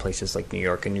rates in places like New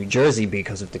York and New Jersey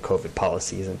because of the COVID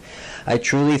policies. And I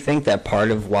truly think that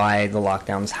part of why the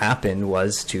lockdowns happened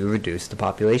was to reduce the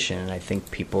population. And I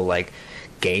think people like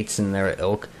Gates and their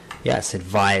ilk, yes,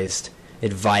 advised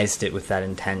it with that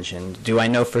intention. Do I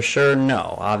know for sure?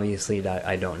 No. Obviously,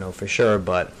 I don't know for sure,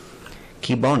 but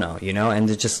Key bono, and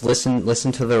to just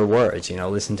listen to their words,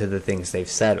 listen to the things they've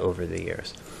said over the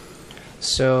years.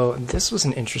 So this was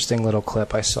an interesting little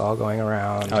clip I saw going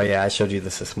around. Oh yeah, I showed you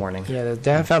this morning. Yeah,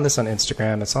 Dan found this on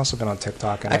Instagram. It's also been on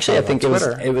TikTok. And actually, I think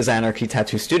it was Anarchy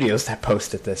Tattoo Studios that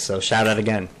posted this. So shout out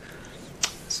again.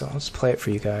 So let's play it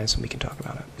for you guys, and we can talk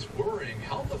about it. Worrying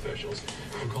health officials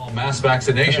Call mass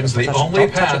vaccinations the only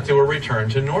path to a return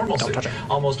to normalcy.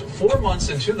 Almost 4 months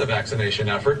into the vaccination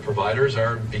effort, providers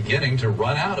are beginning to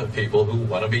run out of people who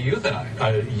want to be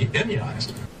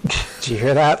immunized. Did you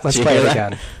hear that? Let's play it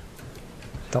again.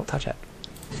 Don't touch it.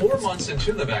 4 months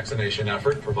into the vaccination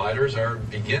effort, providers are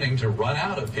beginning to run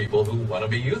out of people who want to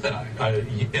be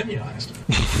immunized.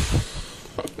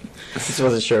 I just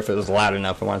wasn't sure if it was loud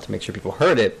enough. I wanted to make sure people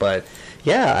heard it, but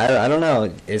yeah, I don't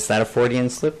know. Is that a Freudian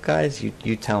slip, guys?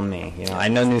 You tell me. You know, I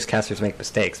know newscasters make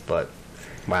mistakes, but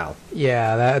wow.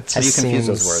 Yeah, that How do you confuse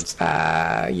those words?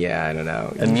 Yeah, I don't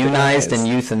know. Immunized and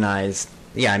euthanized.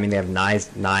 Yeah, I mean, they have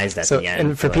nized at the end.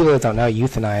 And for people that don't know,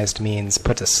 euthanized means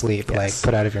put to sleep, Yes. like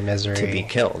put out of your misery. To be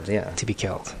killed, yeah. To be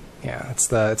killed. Yeah, it's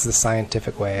the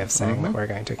scientific way of saying that we're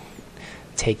going to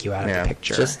take you out of the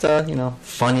picture. Just,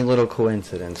 funny little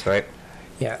coincidence, right?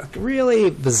 Yeah, really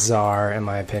bizarre in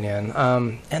my opinion.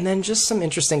 And then just some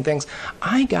interesting things.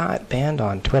 I got banned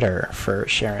on Twitter for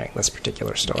sharing this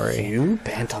particular story. You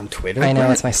banned on Twitter? I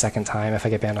know, it's my second time. If I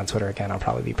get banned on Twitter again, I'll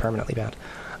probably be permanently banned.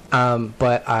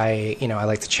 But I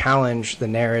like to challenge the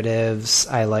narratives.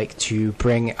 I like to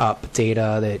bring up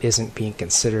data that isn't being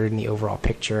considered in the overall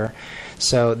picture.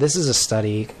 So this is a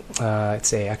study.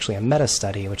 It's actually a meta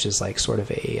study, which is like sort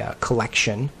of a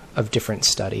collection of different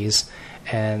studies,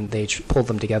 and they pulled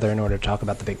them together in order to talk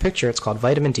about the big picture. It's called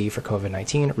Vitamin D for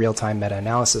COVID-19, Real-Time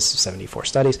Meta-Analysis of 74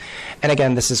 Studies. And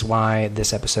again, this is why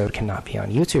this episode cannot be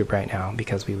on YouTube right now,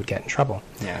 because we would get in trouble.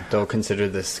 Yeah, they'll consider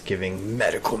this giving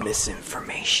medical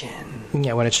misinformation.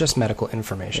 Yeah, when it's just medical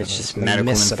information. It's just medical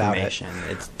information.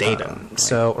 It's data.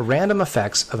 So, random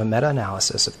effects of a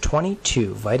meta-analysis of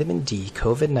 22 vitamin D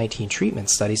COVID-19 treatment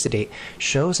studies to date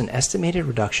shows an estimated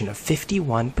reduction of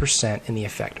 51% in the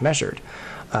effect measured.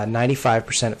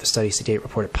 95% of the studies to date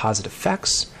reported positive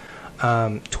effects.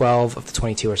 12 of the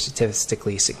 22 are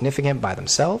statistically significant by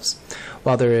themselves.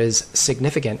 While there is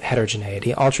significant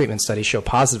heterogeneity, all treatment studies show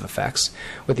positive effects,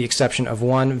 with the exception of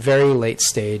one very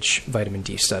late-stage vitamin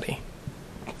D study.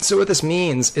 So what this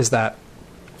means is that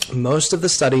most of the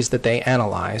studies that they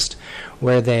analyzed,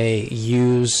 where they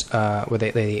use,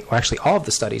 actually all of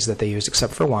the studies that they used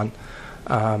except for one,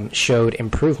 showed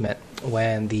improvement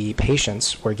when the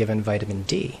patients were given vitamin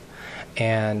D.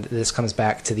 And this comes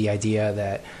back to the idea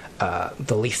that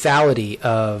the lethality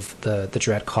of the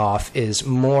dread cough is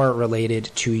more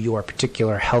related to your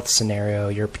particular health scenario,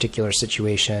 your particular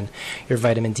situation, your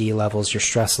vitamin D levels, your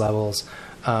stress levels,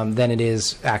 than it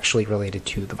is actually related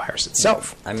to the virus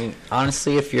itself. I mean,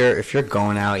 honestly, if you're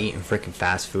going out eating freaking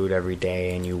fast food every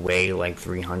day and you weigh like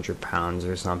 300 pounds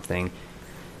or something,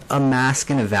 a mask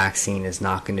and a vaccine is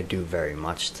not going to do very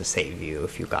much to save you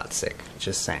if you got sick.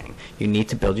 Just saying. You need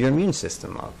to build your immune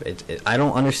system up. I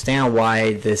don't understand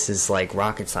why this is like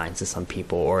rocket science to some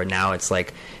people, or now it's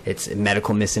like it's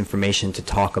medical misinformation to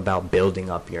talk about building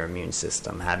up your immune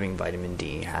system, having vitamin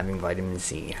D, having vitamin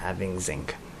C, having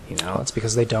zinc. You know? Well, it's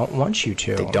because they don't want you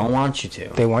to. They don't want you to.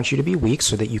 They want you to be weak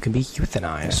so that you can be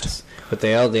euthanized. Yes. But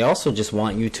they also just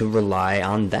want you to rely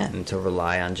on them, to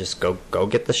rely on just go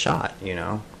get the shot, you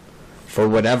know? For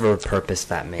whatever purpose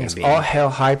that may be. All hail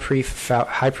High Priest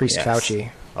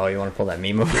Fauci. Oh, you want to pull that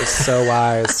meme over? He's so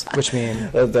wise. Which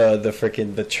meme? The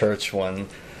freaking the church one.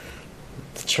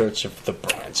 The Church of the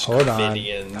Branch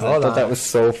Davidians. I thought that was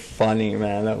so funny,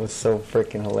 man. That was so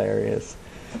freaking hilarious.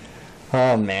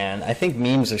 Oh man, I think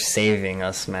memes are saving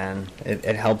us, man.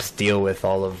 It helps deal with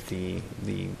all of the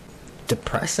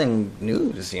depressing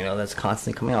news, you know, that's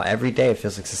constantly coming out. Every day it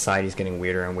feels like society's getting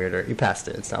weirder and weirder. You passed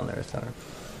it. It's down there. It's down there.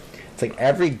 It's like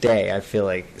every day I feel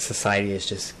like society is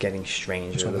just getting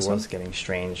stranger. The world's getting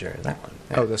stranger. That one.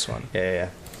 Yeah. Oh, this one. Yeah.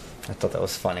 I thought that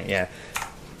was funny. Yeah.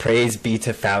 Praise be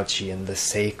to Fauci and the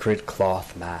sacred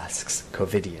cloth masks.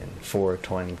 Covidian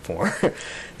 424.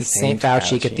 St.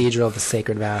 Fauci Cathedral of the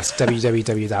Sacred Mask.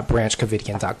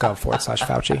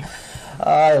 www.branchcovidian.gov/Fauci.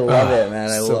 I love it,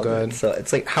 man. I so love good. it. So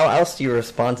it's like, how else do you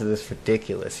respond to this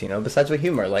ridiculous, you know, besides with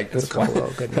humor? Like, There's a couple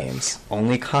of good names.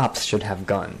 Only cops should have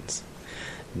guns.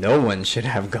 No one should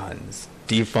have guns.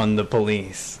 Defund the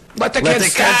police. Let the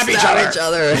kids stab each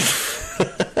other.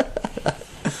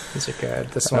 These are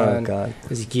good. This one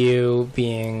is you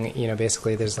being, you know,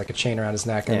 basically there's like a chain around his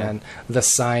neck, and then the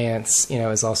science, you know,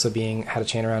 is also had a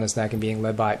chain around his neck and being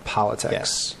led by politics.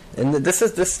 Yes. And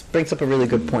this brings up a really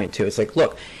good point too. It's like,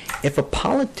 look, if a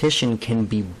politician can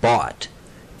be bought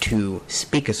to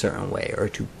speak a certain way or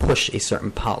to push a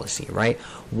certain policy, right?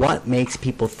 What makes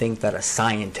people think that a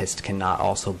scientist cannot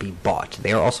also be bought?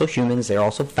 They are also humans. They are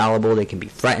also fallible. They can be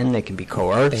threatened. They can be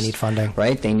coerced. They need funding.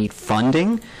 Right? They need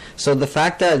funding. So the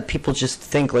fact that people just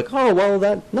think like, oh,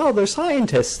 well, no, they're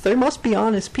scientists. They must be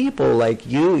honest people. Like,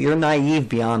 you're naive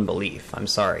beyond belief. I'm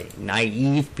sorry.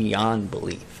 Naive beyond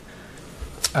belief.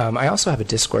 I also have a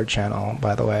Discord channel,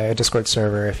 by the way, a Discord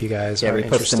server if you guys are we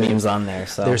interested. post the memes on there.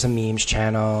 So there's a memes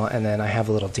channel, and then I have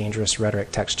a little dangerous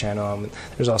rhetoric text channel.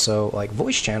 There's also like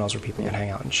voice channels where people can hang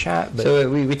out and chat. But so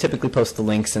we typically post the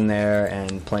links in there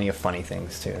and plenty of funny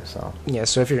things too. So yeah,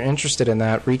 so if you're interested in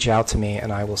that, reach out to me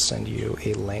and I will send you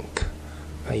a link.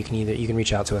 You can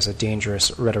reach out to us at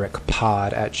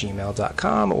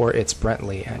dangerousrhetoricpod@gmail.com or it's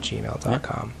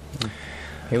Brentley@gmail.com. Yeah.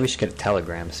 Maybe we should get a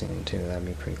Telegram soon too. That'd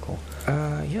be pretty cool.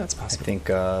 Yeah, it's possible. I think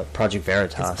Project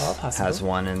Veritas has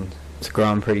one, and it's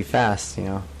growing pretty fast, you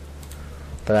know.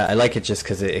 But I like it just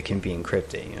because it can be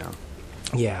encrypted, you know.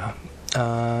 Yeah.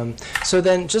 So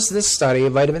then, just this study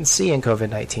of vitamin C and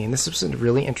COVID-19. This is some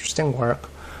really interesting work.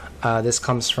 This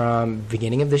comes from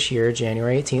beginning of this year,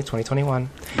 January 18th, 2021.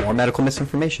 More medical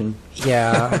misinformation.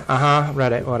 Yeah.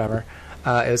 Read it. Whatever.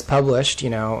 It was published,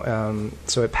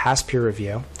 so it passed peer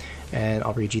review. And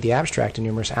I'll read you the abstract. In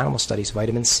numerous animal studies,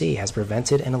 vitamin C has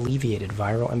prevented and alleviated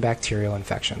viral and bacterial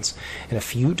infections. In a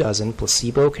few dozen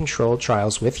placebo-controlled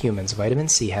trials with humans, vitamin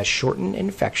C has shortened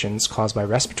infections caused by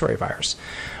respiratory virus,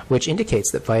 which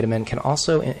indicates that vitamin can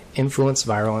also influence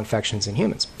viral infections in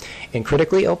humans. In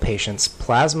critically ill patients,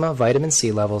 plasma vitamin C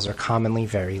levels are commonly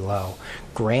very low.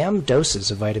 Gram doses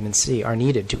of vitamin C are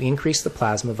needed to increase the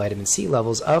plasma vitamin C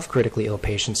levels of critically ill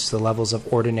patients to the levels of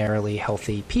ordinarily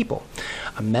healthy people.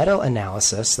 A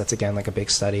meta-analysis, that's again like a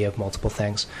big study of multiple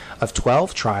things, of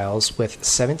 12 trials with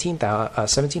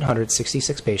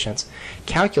 1,766 patients,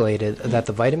 calculated that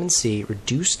the vitamin C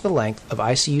reduced the length of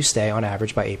ICU stay on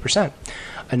average by 8%.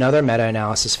 Another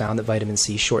meta-analysis found that vitamin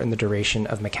C shortened the duration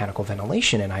of mechanical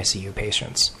ventilation in ICU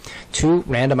patients. 2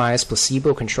 randomized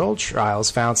placebo-controlled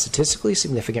trials found statistically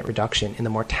significant reduction in the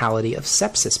mortality of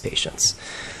sepsis patients.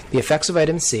 The effects of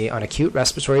vitamin C on acute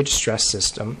respiratory distress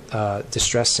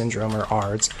syndrome, or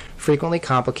ARDS, frequently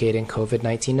complicating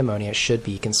COVID-19 pneumonia, should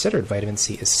be considered. Vitamin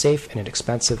C is safe and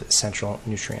inexpensive essential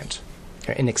nutrient.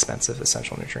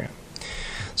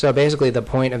 So basically the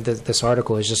point of this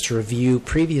article is just to review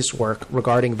previous work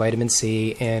regarding vitamin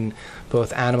C in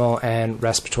both animal and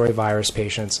respiratory virus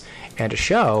patients and to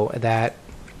show that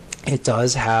it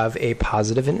does have a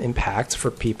positive impact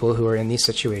for people who are in these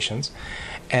situations,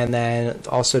 and then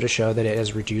also to show that it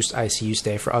has reduced ICU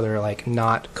stay for other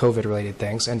not COVID-related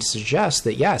things, and to suggest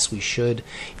that yes, we should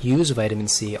use vitamin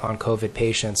C on COVID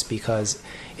patients because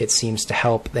it seems to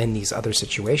help in these other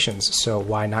situations. So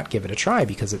why not give it a try?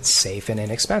 Because it's safe and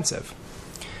inexpensive.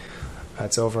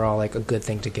 It's overall a good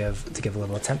thing to give a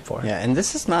little attempt for. Yeah, and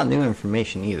this is not new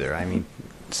information either. I mean,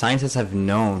 scientists have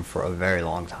known for a very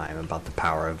long time about the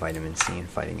power of vitamin C in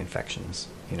fighting infections,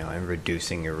 and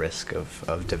reducing your risk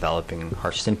of developing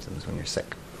harsh symptoms when you're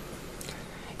sick.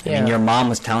 Yeah. I mean, your mom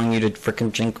was telling you to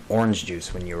frickin' drink orange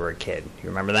juice when you were a kid. You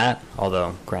remember that?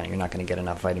 Although, granted, you're not going to get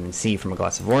enough vitamin C from a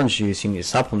glass of orange juice. You need to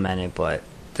supplement it, but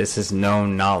this is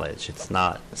known knowledge. It's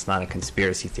not a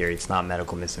conspiracy theory. It's not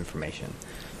medical misinformation.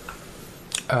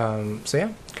 So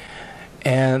yeah.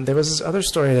 And there was this other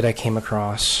story that I came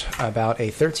across about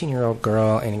a 13-year-old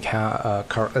girl in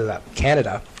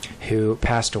Canada who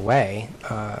passed away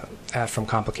from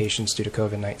complications due to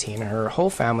COVID-19. Her whole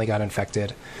family got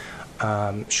infected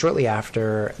shortly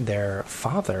after their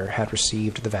father had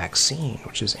received the vaccine,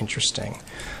 which is interesting.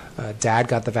 Dad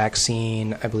got the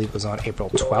vaccine, I believe it was on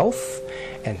April 12th,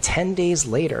 and 10 days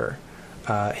later,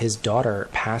 his daughter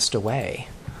passed away.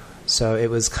 So it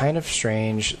was kind of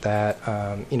strange that,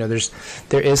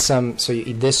 there is some, so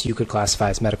this you could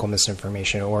classify as medical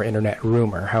misinformation or internet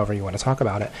rumor, however you want to talk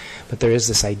about it. But there is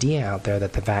this idea out there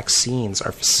that the vaccines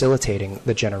are facilitating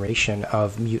the generation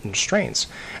of mutant strains.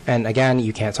 And again,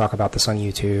 you can't talk about this on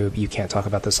YouTube. You can't talk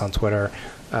about this on Twitter.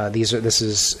 This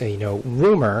is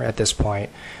rumor at this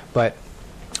point. But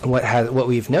what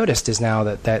we've noticed is now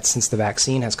that since the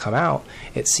vaccine has come out,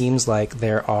 it seems like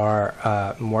there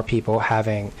are more people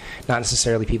having, not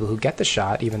necessarily people who get the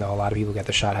shot, even though a lot of people who get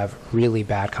the shot have really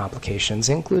bad complications,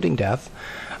 including death.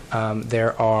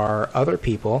 There are other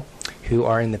people who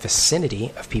are in the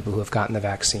vicinity of people who have gotten the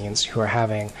vaccines who are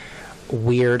having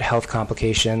weird health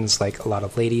complications. Like a lot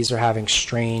of ladies are having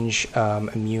strange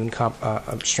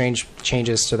strange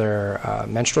changes to their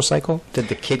menstrual cycle. Did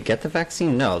the kid get the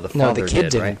vaccine? No, the father kid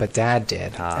didn't, right? But dad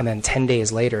did. And then 10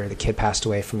 days later, the kid passed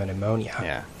away from a pneumonia.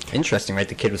 Yeah, interesting, right?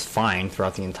 The kid was fine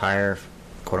throughout the entire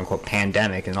quote-unquote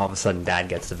pandemic, and all of a sudden dad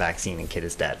gets the vaccine and kid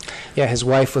is dead. Yeah, his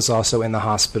wife was also in the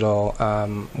hospital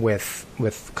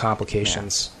with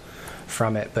complications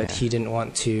from it, but he didn't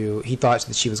want to. He thought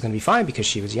that she was going to be fine because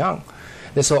she was young.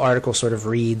 This whole article sort of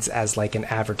reads as like an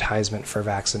advertisement for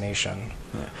vaccination.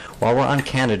 Yeah. While we're on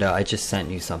Canada, I just sent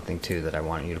you something too that I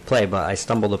wanted you to play, but I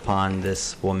stumbled upon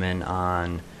this woman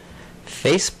on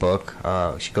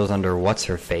Facebook. She goes under What's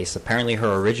Her Face. Apparently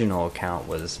her original account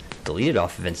was deleted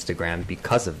off of Instagram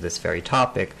because of this very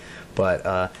topic.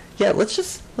 But yeah,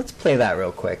 let's play that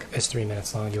real quick. It's 3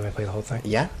 minutes long. Do you want to play the whole thing?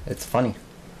 Yeah, it's funny.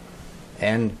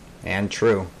 And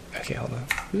true. Okay, hold on.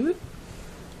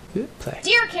 Play.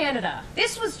 Dear Canada,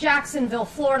 this was Jacksonville,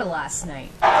 Florida last night.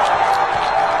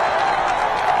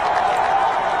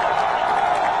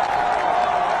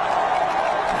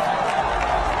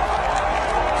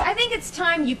 I think it's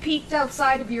time you peeked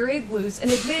outside of your igloos and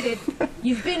admitted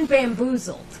you've been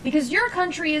bamboozled. Because your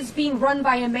country is being run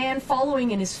by a man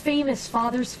following in his famous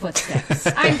father's footsteps.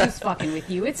 I'm just fucking with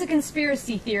you. It's a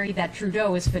conspiracy theory that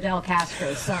Trudeau is Fidel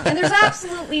Castro's son. And there's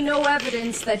absolutely no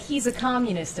evidence that he's a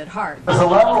communist at heart. There's a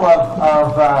level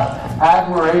of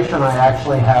admiration I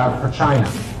actually have for China.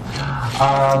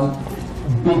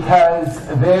 Because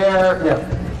their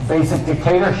basic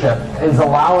dictatorship is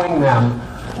allowing them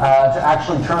to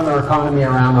actually turn their economy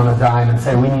around on a dime and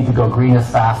say we need to go green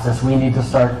as fast as we need to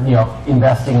start,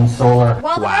 investing in solar.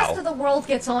 While the rest of the world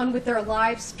gets on with their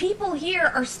lives, people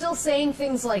here are still saying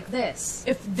things like this.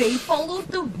 If they followed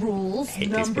the rules,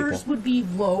 numbers would be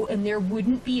low and there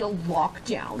wouldn't be a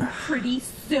lockdown. Pretty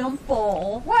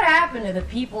simple. What happened to the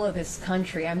people of this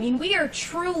country? I mean, we are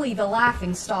truly the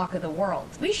laughing stock of the world.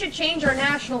 We should change our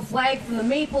national flag from the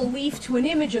maple leaf to an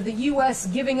image of the U.S.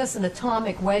 giving us an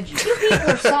atomic wedgie. You people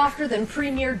are softer than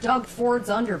Premier Doug Ford's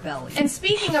underbelly. And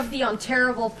speaking of the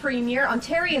terrible Premier,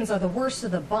 Ontarians are the worst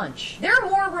of the bunch. They're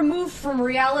more removed from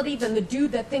reality than the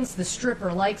dude that thinks the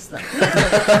stripper likes them.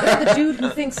 They're the dude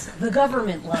who thinks the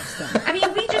government loves them. I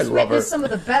mean, we just witnessed some of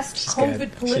the best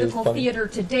COVID political theater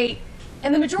to date,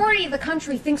 and the majority of the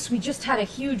country thinks we just had a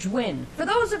huge win. For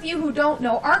those of you who don't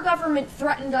know, our government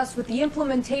threatened us with the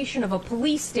implementation of a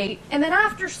police state, and then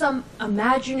after some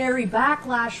imaginary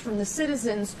backlash from the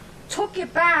citizens, took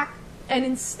it back and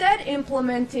instead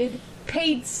implemented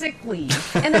paid sick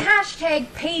leave. And the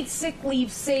hashtag paid sick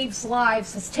leave saves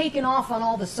lives has taken off on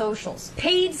all the socials.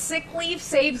 Paid sick leave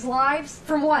saves lives?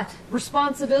 From what?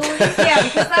 Responsibility? Yeah,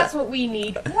 because that's what we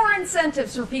need. More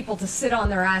incentives for people to sit on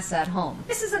their ass at home.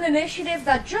 This is an initiative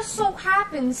that just so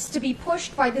happens to be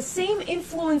pushed by the same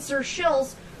influencer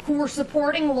shills who were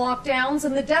supporting lockdowns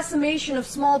and the decimation of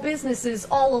small businesses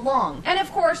all along. And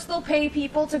of course, they'll pay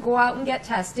people to go out and get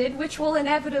tested, which will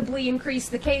inevitably increase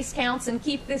the case counts and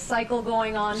keep this cycle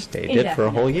going on They did for a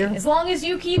whole year. As long as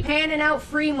you keep handing out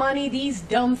free money, these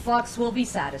dumb fucks will be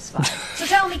satisfied. So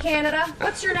tell me, Canada,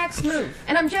 what's your next move?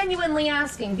 And I'm genuinely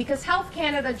asking because Health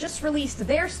Canada just released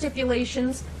their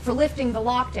stipulations for lifting the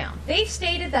lockdown. They've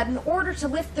stated that in order to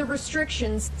lift the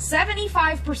restrictions,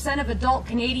 75% of adult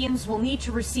Canadians will need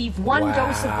to receive one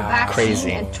dose of the vaccine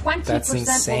and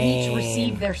 20% will need to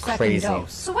receive their second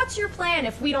dose. So what's your plan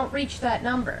if we don't reach that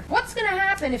number? What's going to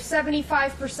happen if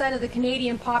 75% of the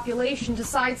Canadian population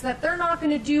decides that they're not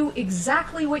going to do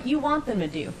exactly what you want them to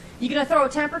do? You gonna throw a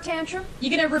temper tantrum?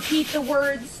 You gonna repeat the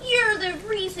words, "You're the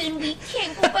reason we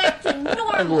can't go back to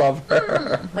normal"? I love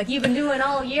her. Like you've been doing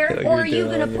all year? Or are you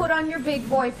gonna put on your big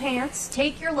boy pants,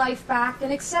 take your life back,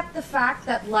 and accept the fact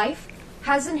that life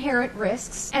has inherent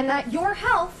risks and that your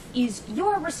health is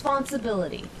your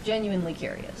responsibility? Genuinely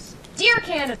curious. Dear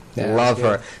Canada. Yeah, love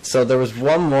her. So there was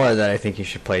one more that I think you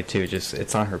should play too. Just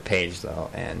it's on her page though,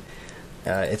 and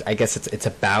I guess it's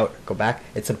about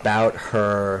It's about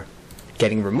her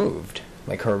getting removed.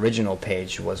 Like her original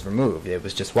page was removed. It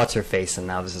was just What's Her Face, and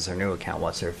now this is her new account.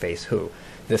 What's Her Face Who?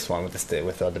 This one with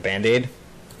the Band-Aid.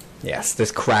 Yes,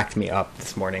 this cracked me up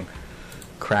this morning.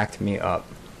 Cracked me up.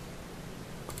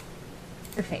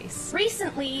 Face.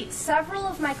 Recently, several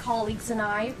of my colleagues and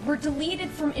I were deleted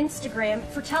from Instagram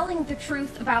for telling the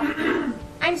truth about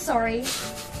I'm sorry,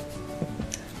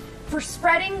 for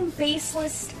spreading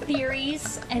baseless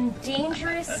theories and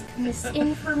dangerous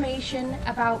misinformation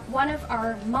about one of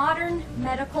our modern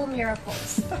medical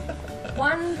miracles.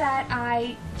 One that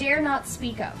I dare not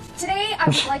speak of. Today, I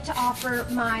would like to offer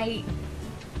my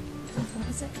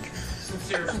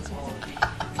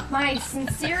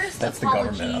sincerest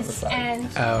apologies, and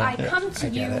I come to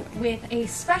you with a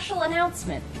special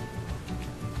announcement.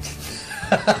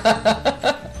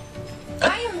 I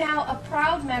am now a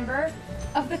proud member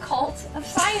of the cult of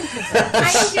scientism. I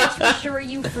am here to assure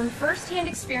you from first-hand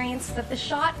experience that the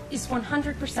shot is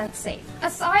 100% safe.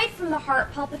 Aside from the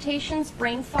heart palpitations,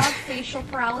 brain fog, facial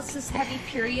paralysis, heavy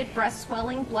period, breast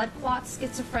swelling, blood clots,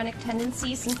 schizophrenic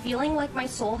tendencies, and feeling like my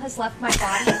soul has left my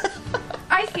body,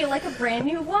 I feel like a brand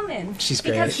new woman. She's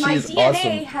great. Because my She's DNA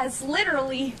awesome. has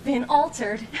literally been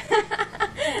altered.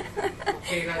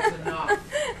 Okay, that's enough.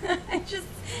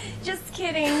 Just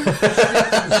kidding.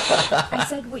 I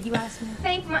said what you asked me.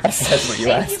 Thank you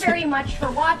very much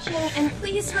for watching, and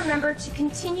please remember to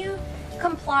continue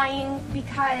complying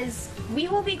because we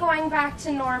will be going back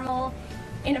to normal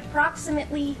in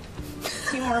approximately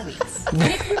 2 more weeks. And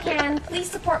if you can, please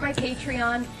support my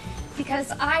Patreon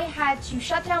because I had to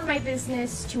shut down my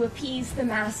business to appease the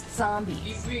masked zombies.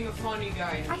 He's being a funny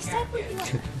guy. I said what you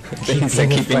He said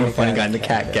keep being a funny guy and the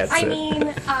cat gets I it.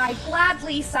 mean, I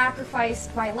gladly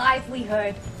sacrificed my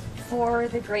livelihood for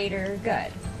the greater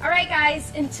good. Alright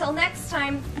guys, until next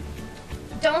time,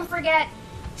 don't forget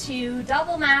to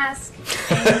double mask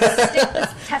and stick the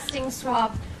testing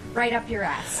swab right up your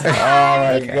ass. Oh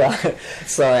my god.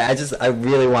 Sorry, I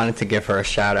really wanted to give her a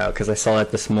shout out because I saw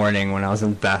it this morning when I was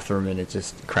in the bathroom and it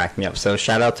just cracked me up. So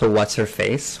shout out to What's Her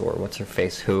Face or What's Her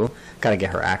Face Who. Gotta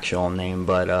get her actual name,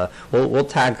 but we'll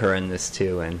tag her in this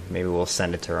too and maybe we'll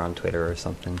send it to her on Twitter or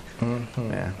something.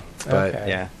 Yeah. But Okay.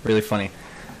 yeah, really funny.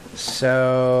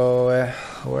 So,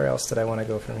 where else did I want to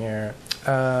go from here?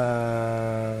 So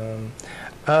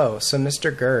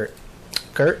Mr. Gert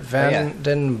van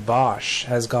den Bosch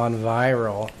has gone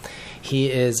viral.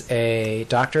 He is a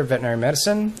doctor of veterinary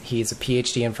medicine. He's a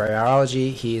PhD in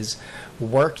virology. He's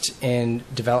worked in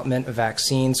development of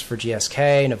vaccines for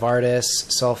GSK, Novartis,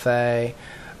 Sulfay,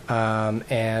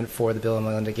 and for the Bill and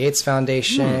Melinda Gates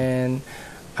Foundation.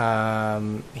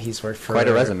 He's worked for Quite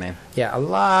a resume. Yeah, a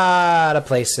lot of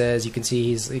places. You can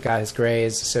see he got his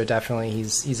grades, so definitely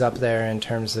he's up there in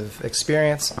terms of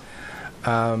experience.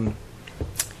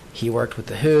 He worked with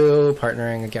the WHO,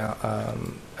 partnering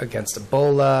against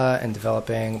Ebola and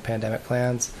developing pandemic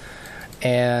plans.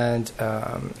 And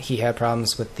he had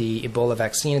problems with the Ebola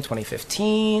vaccine in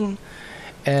 2015,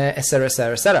 et cetera, et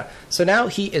cetera, et cetera. So now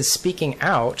he is speaking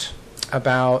out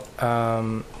about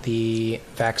the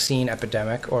vaccine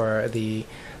epidemic or the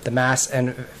mass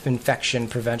infection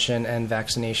prevention and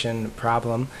vaccination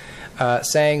problem,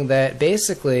 saying that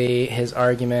basically his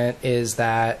argument is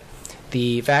that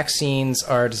the vaccines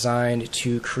are designed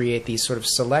to create these sort of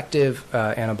selective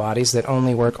antibodies that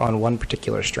only work on one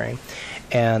particular strain.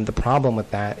 And the problem with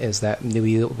that is that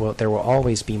there will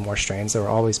always be more strains. There will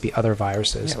always be other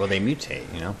viruses. Yeah, well, they mutate,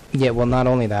 you know? Yeah, well, not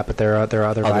only that, but there are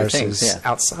other viruses things, yeah.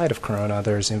 outside of corona.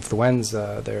 There's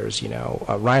influenza, there's,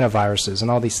 rhinoviruses, and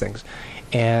all these things.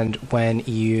 And when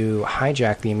you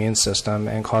hijack the immune system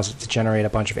and cause it to generate a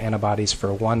bunch of antibodies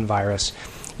for one virus,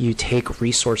 you take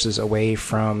resources away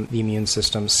from the immune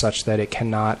system such that it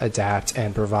cannot adapt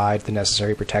and provide the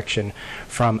necessary protection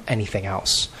from anything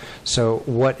else. So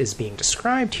what is being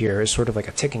described here is sort of like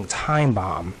a ticking time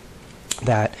bomb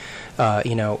that,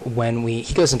 when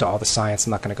he goes into all the science.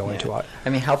 I'm not going to go into it. I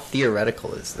mean, how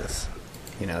theoretical is this?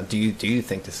 Do you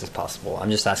think this is possible?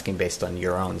 I'm just asking based on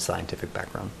your own scientific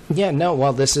background. Yeah, no,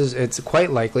 well, it's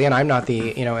quite likely, and I'm not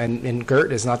and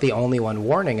Gert is not the only one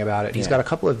warning about it. He's got a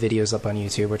couple of videos up on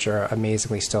YouTube, which are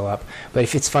amazingly still up. But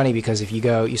if it's funny because if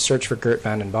you search for Gert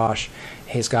van den Bosch,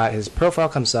 his profile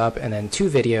comes up, and then 2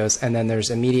 videos, and then there's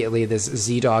immediately this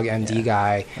Z-Dog MD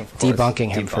guy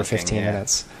debunking him for 15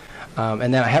 minutes.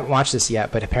 And then I haven't watched this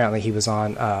yet, but apparently he was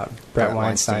on Brett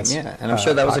Weinstein's yeah, and I'm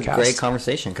sure that was podcast. a great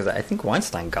conversation because I think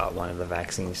Weinstein got one of the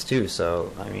vaccines too.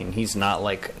 So I mean, he's not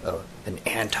like an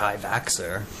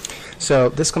anti-vaxxer. So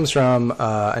this comes from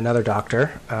another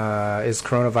doctor. Is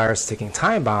coronavirus a ticking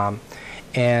time bomb?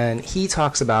 And he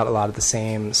talks about a lot of the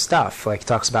same stuff. Like he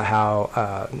talks about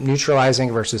how neutralizing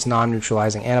versus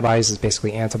non-neutralizing antibodies is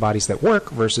basically antibodies that work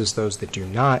versus those that do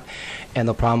not. And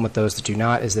the problem with those that do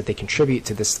not is that they contribute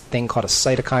to this thing called a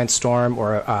cytokine storm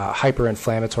or a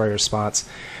hyper-inflammatory response,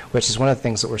 which is one of the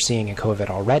things that we're seeing in COVID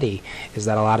already, is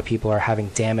that a lot of people are having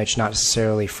damage not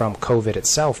necessarily from COVID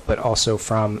itself, but also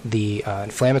from the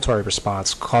inflammatory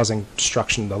response causing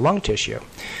destruction of the lung tissue.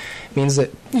 Means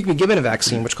that you can be given a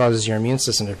vaccine which causes your immune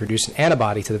system to produce an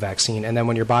antibody to the vaccine, and then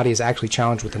when your body is actually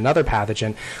challenged with another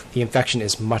pathogen, the infection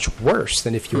is much worse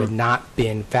than if you had not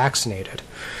been vaccinated.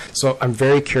 So I'm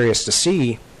very curious to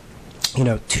see,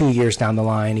 2 years down the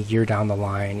line, a year down the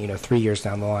line, 3 years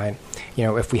down the line,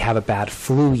 if we have a bad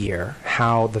flu year,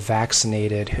 how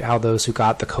those who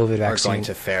got the COVID vaccine are going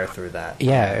to fare through that.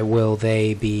 Yeah, will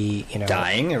they be,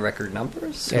 dying in record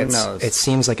numbers? Who knows? It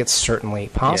seems like it's certainly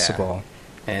possible.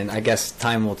 And I guess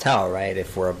time will tell, right,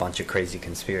 if we're a bunch of crazy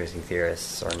conspiracy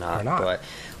theorists or not. Or not. But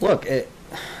look,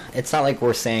 it's not like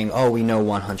we're saying, oh, we know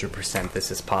 100% this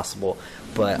is possible.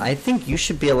 But I think you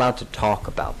should be allowed to talk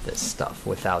about this stuff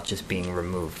without just being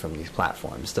removed from these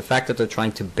platforms. The fact that they're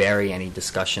trying to bury any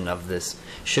discussion of this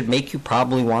should make you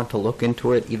probably want to look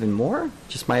into it even more,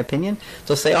 just my opinion.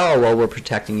 They'll say, oh, well, we're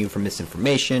protecting you from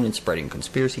misinformation and spreading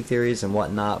conspiracy theories and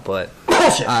whatnot, but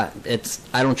I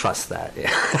don't trust that.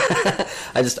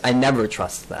 I never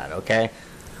trust that, okay?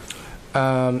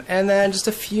 And then just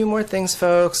a few more things,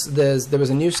 folks. There was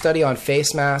a new study on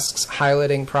face masks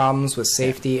highlighting problems with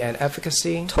safety and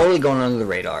efficacy. Totally going under the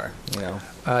radar, you know.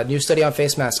 New study on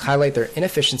face masks highlight their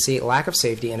inefficiency, lack of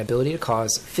safety, and ability to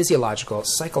cause physiological,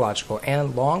 psychological,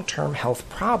 and long-term health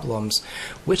problems,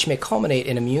 which may culminate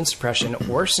in immune suppression,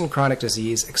 worsen chronic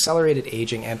disease, accelerated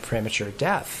aging, and premature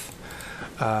death.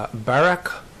 Barack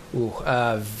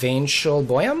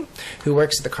Vainshul-Boyam, who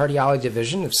works at the cardiology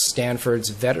division of Stanford's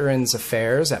Veterans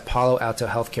Affairs at Palo Alto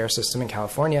Healthcare System in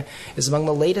California, is among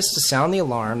the latest to sound the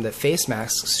alarm that face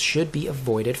masks should be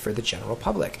avoided for the general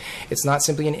public. It's not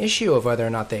simply an issue of whether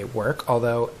or not they work,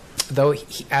 though,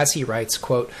 as he writes,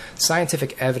 quote,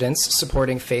 scientific evidence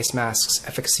supporting face masks'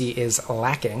 efficacy is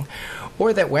lacking,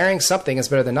 or that wearing something is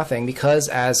better than nothing because,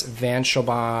 as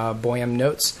Vainshul-Boyam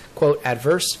notes, quote,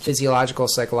 adverse physiological,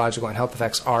 psychological, and health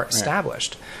effects are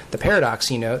established. The paradox,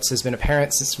 he notes, has been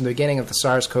apparent since the beginning of the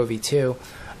SARS-CoV-2,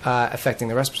 affecting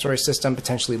the respiratory system,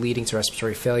 potentially leading to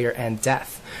respiratory failure and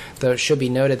death. Though it should be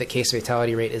noted that case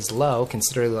fatality rate is low,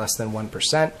 considerably less than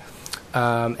 1%.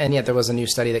 And yet there was a new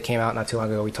study that came out not too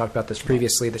long ago, we talked about this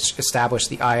previously, that established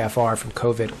the IFR from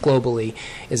COVID globally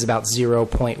is about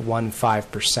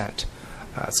 0.15%.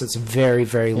 So it's very,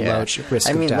 very low risk of death.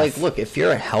 I mean, like, look, if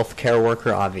you're a healthcare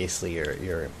worker, obviously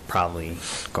you're probably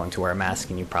going to wear a mask,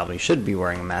 and you probably should be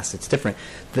wearing a mask. It's different.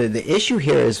 The issue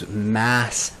here is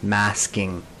mass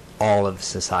masking all of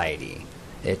society.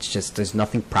 It's just, there's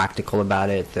nothing practical about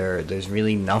it. There's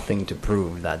really nothing to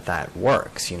prove that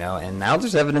works, you know. And now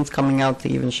there's evidence coming out to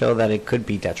even show that it could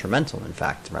be detrimental, in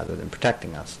fact, rather than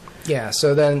protecting us. Yeah,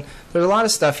 so then there's a lot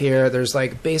of stuff here. There's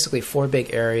like basically 4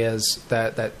 big areas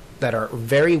that are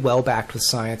very well backed with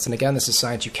science. And again, this is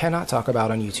science you cannot talk about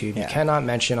on YouTube. You cannot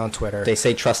mention on Twitter. They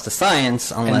say trust the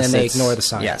science unless and then they ignore the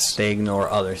science. Yes, they ignore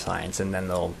other science, and then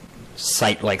they'll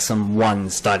cite like some one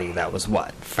study that was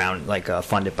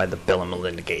funded by the Bill and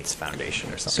Melinda Gates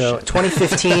Foundation or something. So,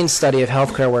 2015 study of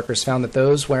healthcare workers found that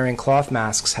those wearing cloth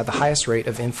masks had the highest rate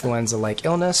of influenza-like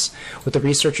illness, with the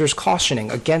researchers cautioning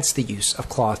against the use of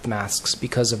cloth masks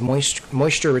because of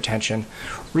moisture retention,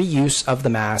 reuse of the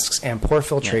masks, and poor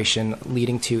filtration,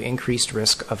 leading to increased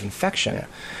risk of infection.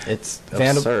 It's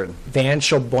absurd.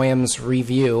 Vainshul-Boyam's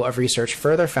review of research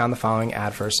further found the following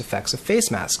adverse effects of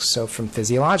face masks. So, from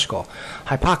physiological: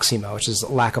 hypoxemia, which is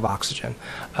lack of oxygen;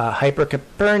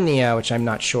 hypercapnia, which I'm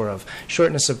not sure of;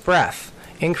 shortness of breath;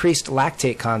 increased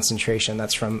lactate concentration,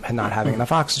 that's from not having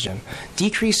enough oxygen;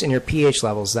 decrease in your pH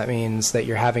levels, that means that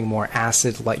you're having more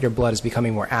acid, like your blood is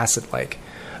becoming more acid-like;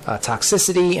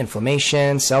 toxicity,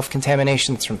 inflammation,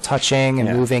 self-contamination, that's from touching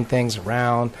and moving things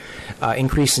around;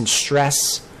 increase in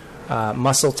stress,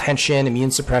 muscle tension,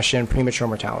 immune suppression, premature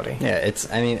mortality.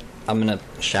 I'm going to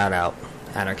shout out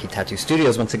Anarchy Tattoo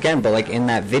Studios once again, but like in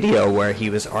that video where he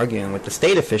was arguing with the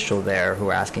state official there who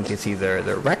were asking to see their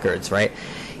records, right,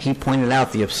 he pointed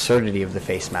out the absurdity of the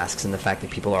face masks and the fact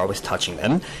that people are always touching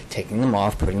them, taking them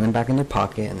off, putting them back in their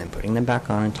pocket, and then putting them back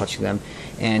on and touching them.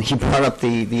 And he brought up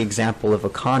the example of a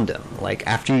condom. Like,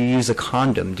 after you use a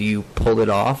condom, do you pull it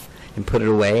off and put it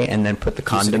away and then put the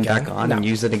condom back on and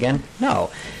use it again?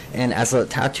 No. And as a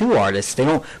tattoo artist, they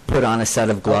don't put on a set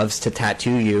of gloves to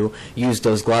tattoo you, use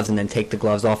those gloves, and then take the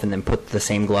gloves off and then put the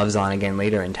same gloves on again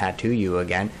later and tattoo you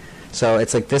again. So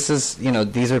it's like, this is,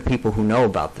 these are people who know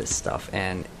about this stuff,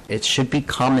 and it should be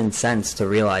common sense to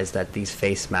realize that these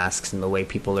face masks and the way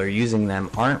people are using them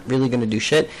aren't really going to do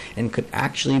shit and could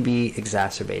actually be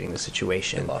exacerbating the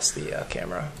situation. I lost the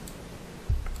camera.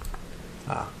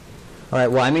 All right,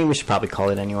 well, we should probably call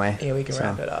it anyway. Yeah, we can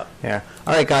wrap it up. Yeah.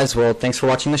 All right, guys, well, thanks for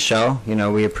watching the show.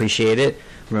 We appreciate it.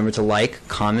 Remember to like,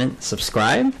 comment,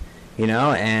 subscribe,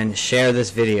 and share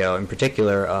this video in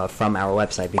particular from our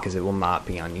website, because it will not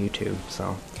be on YouTube.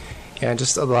 So, yeah,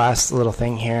 just the last little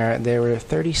thing here. There were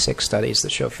 36 studies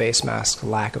that show face masks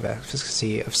lack of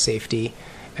efficacy of safety,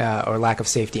 or lack of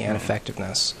safety and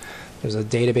effectiveness. There's a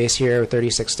database here with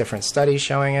 36 different studies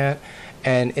showing it.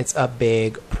 And it's a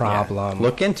big problem. Yeah.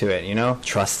 Look into it,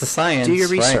 Trust the science. Do your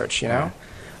research, All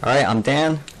right, I'm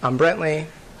Dan. I'm Brentley.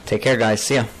 Take care, guys.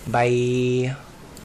 See ya. Bye.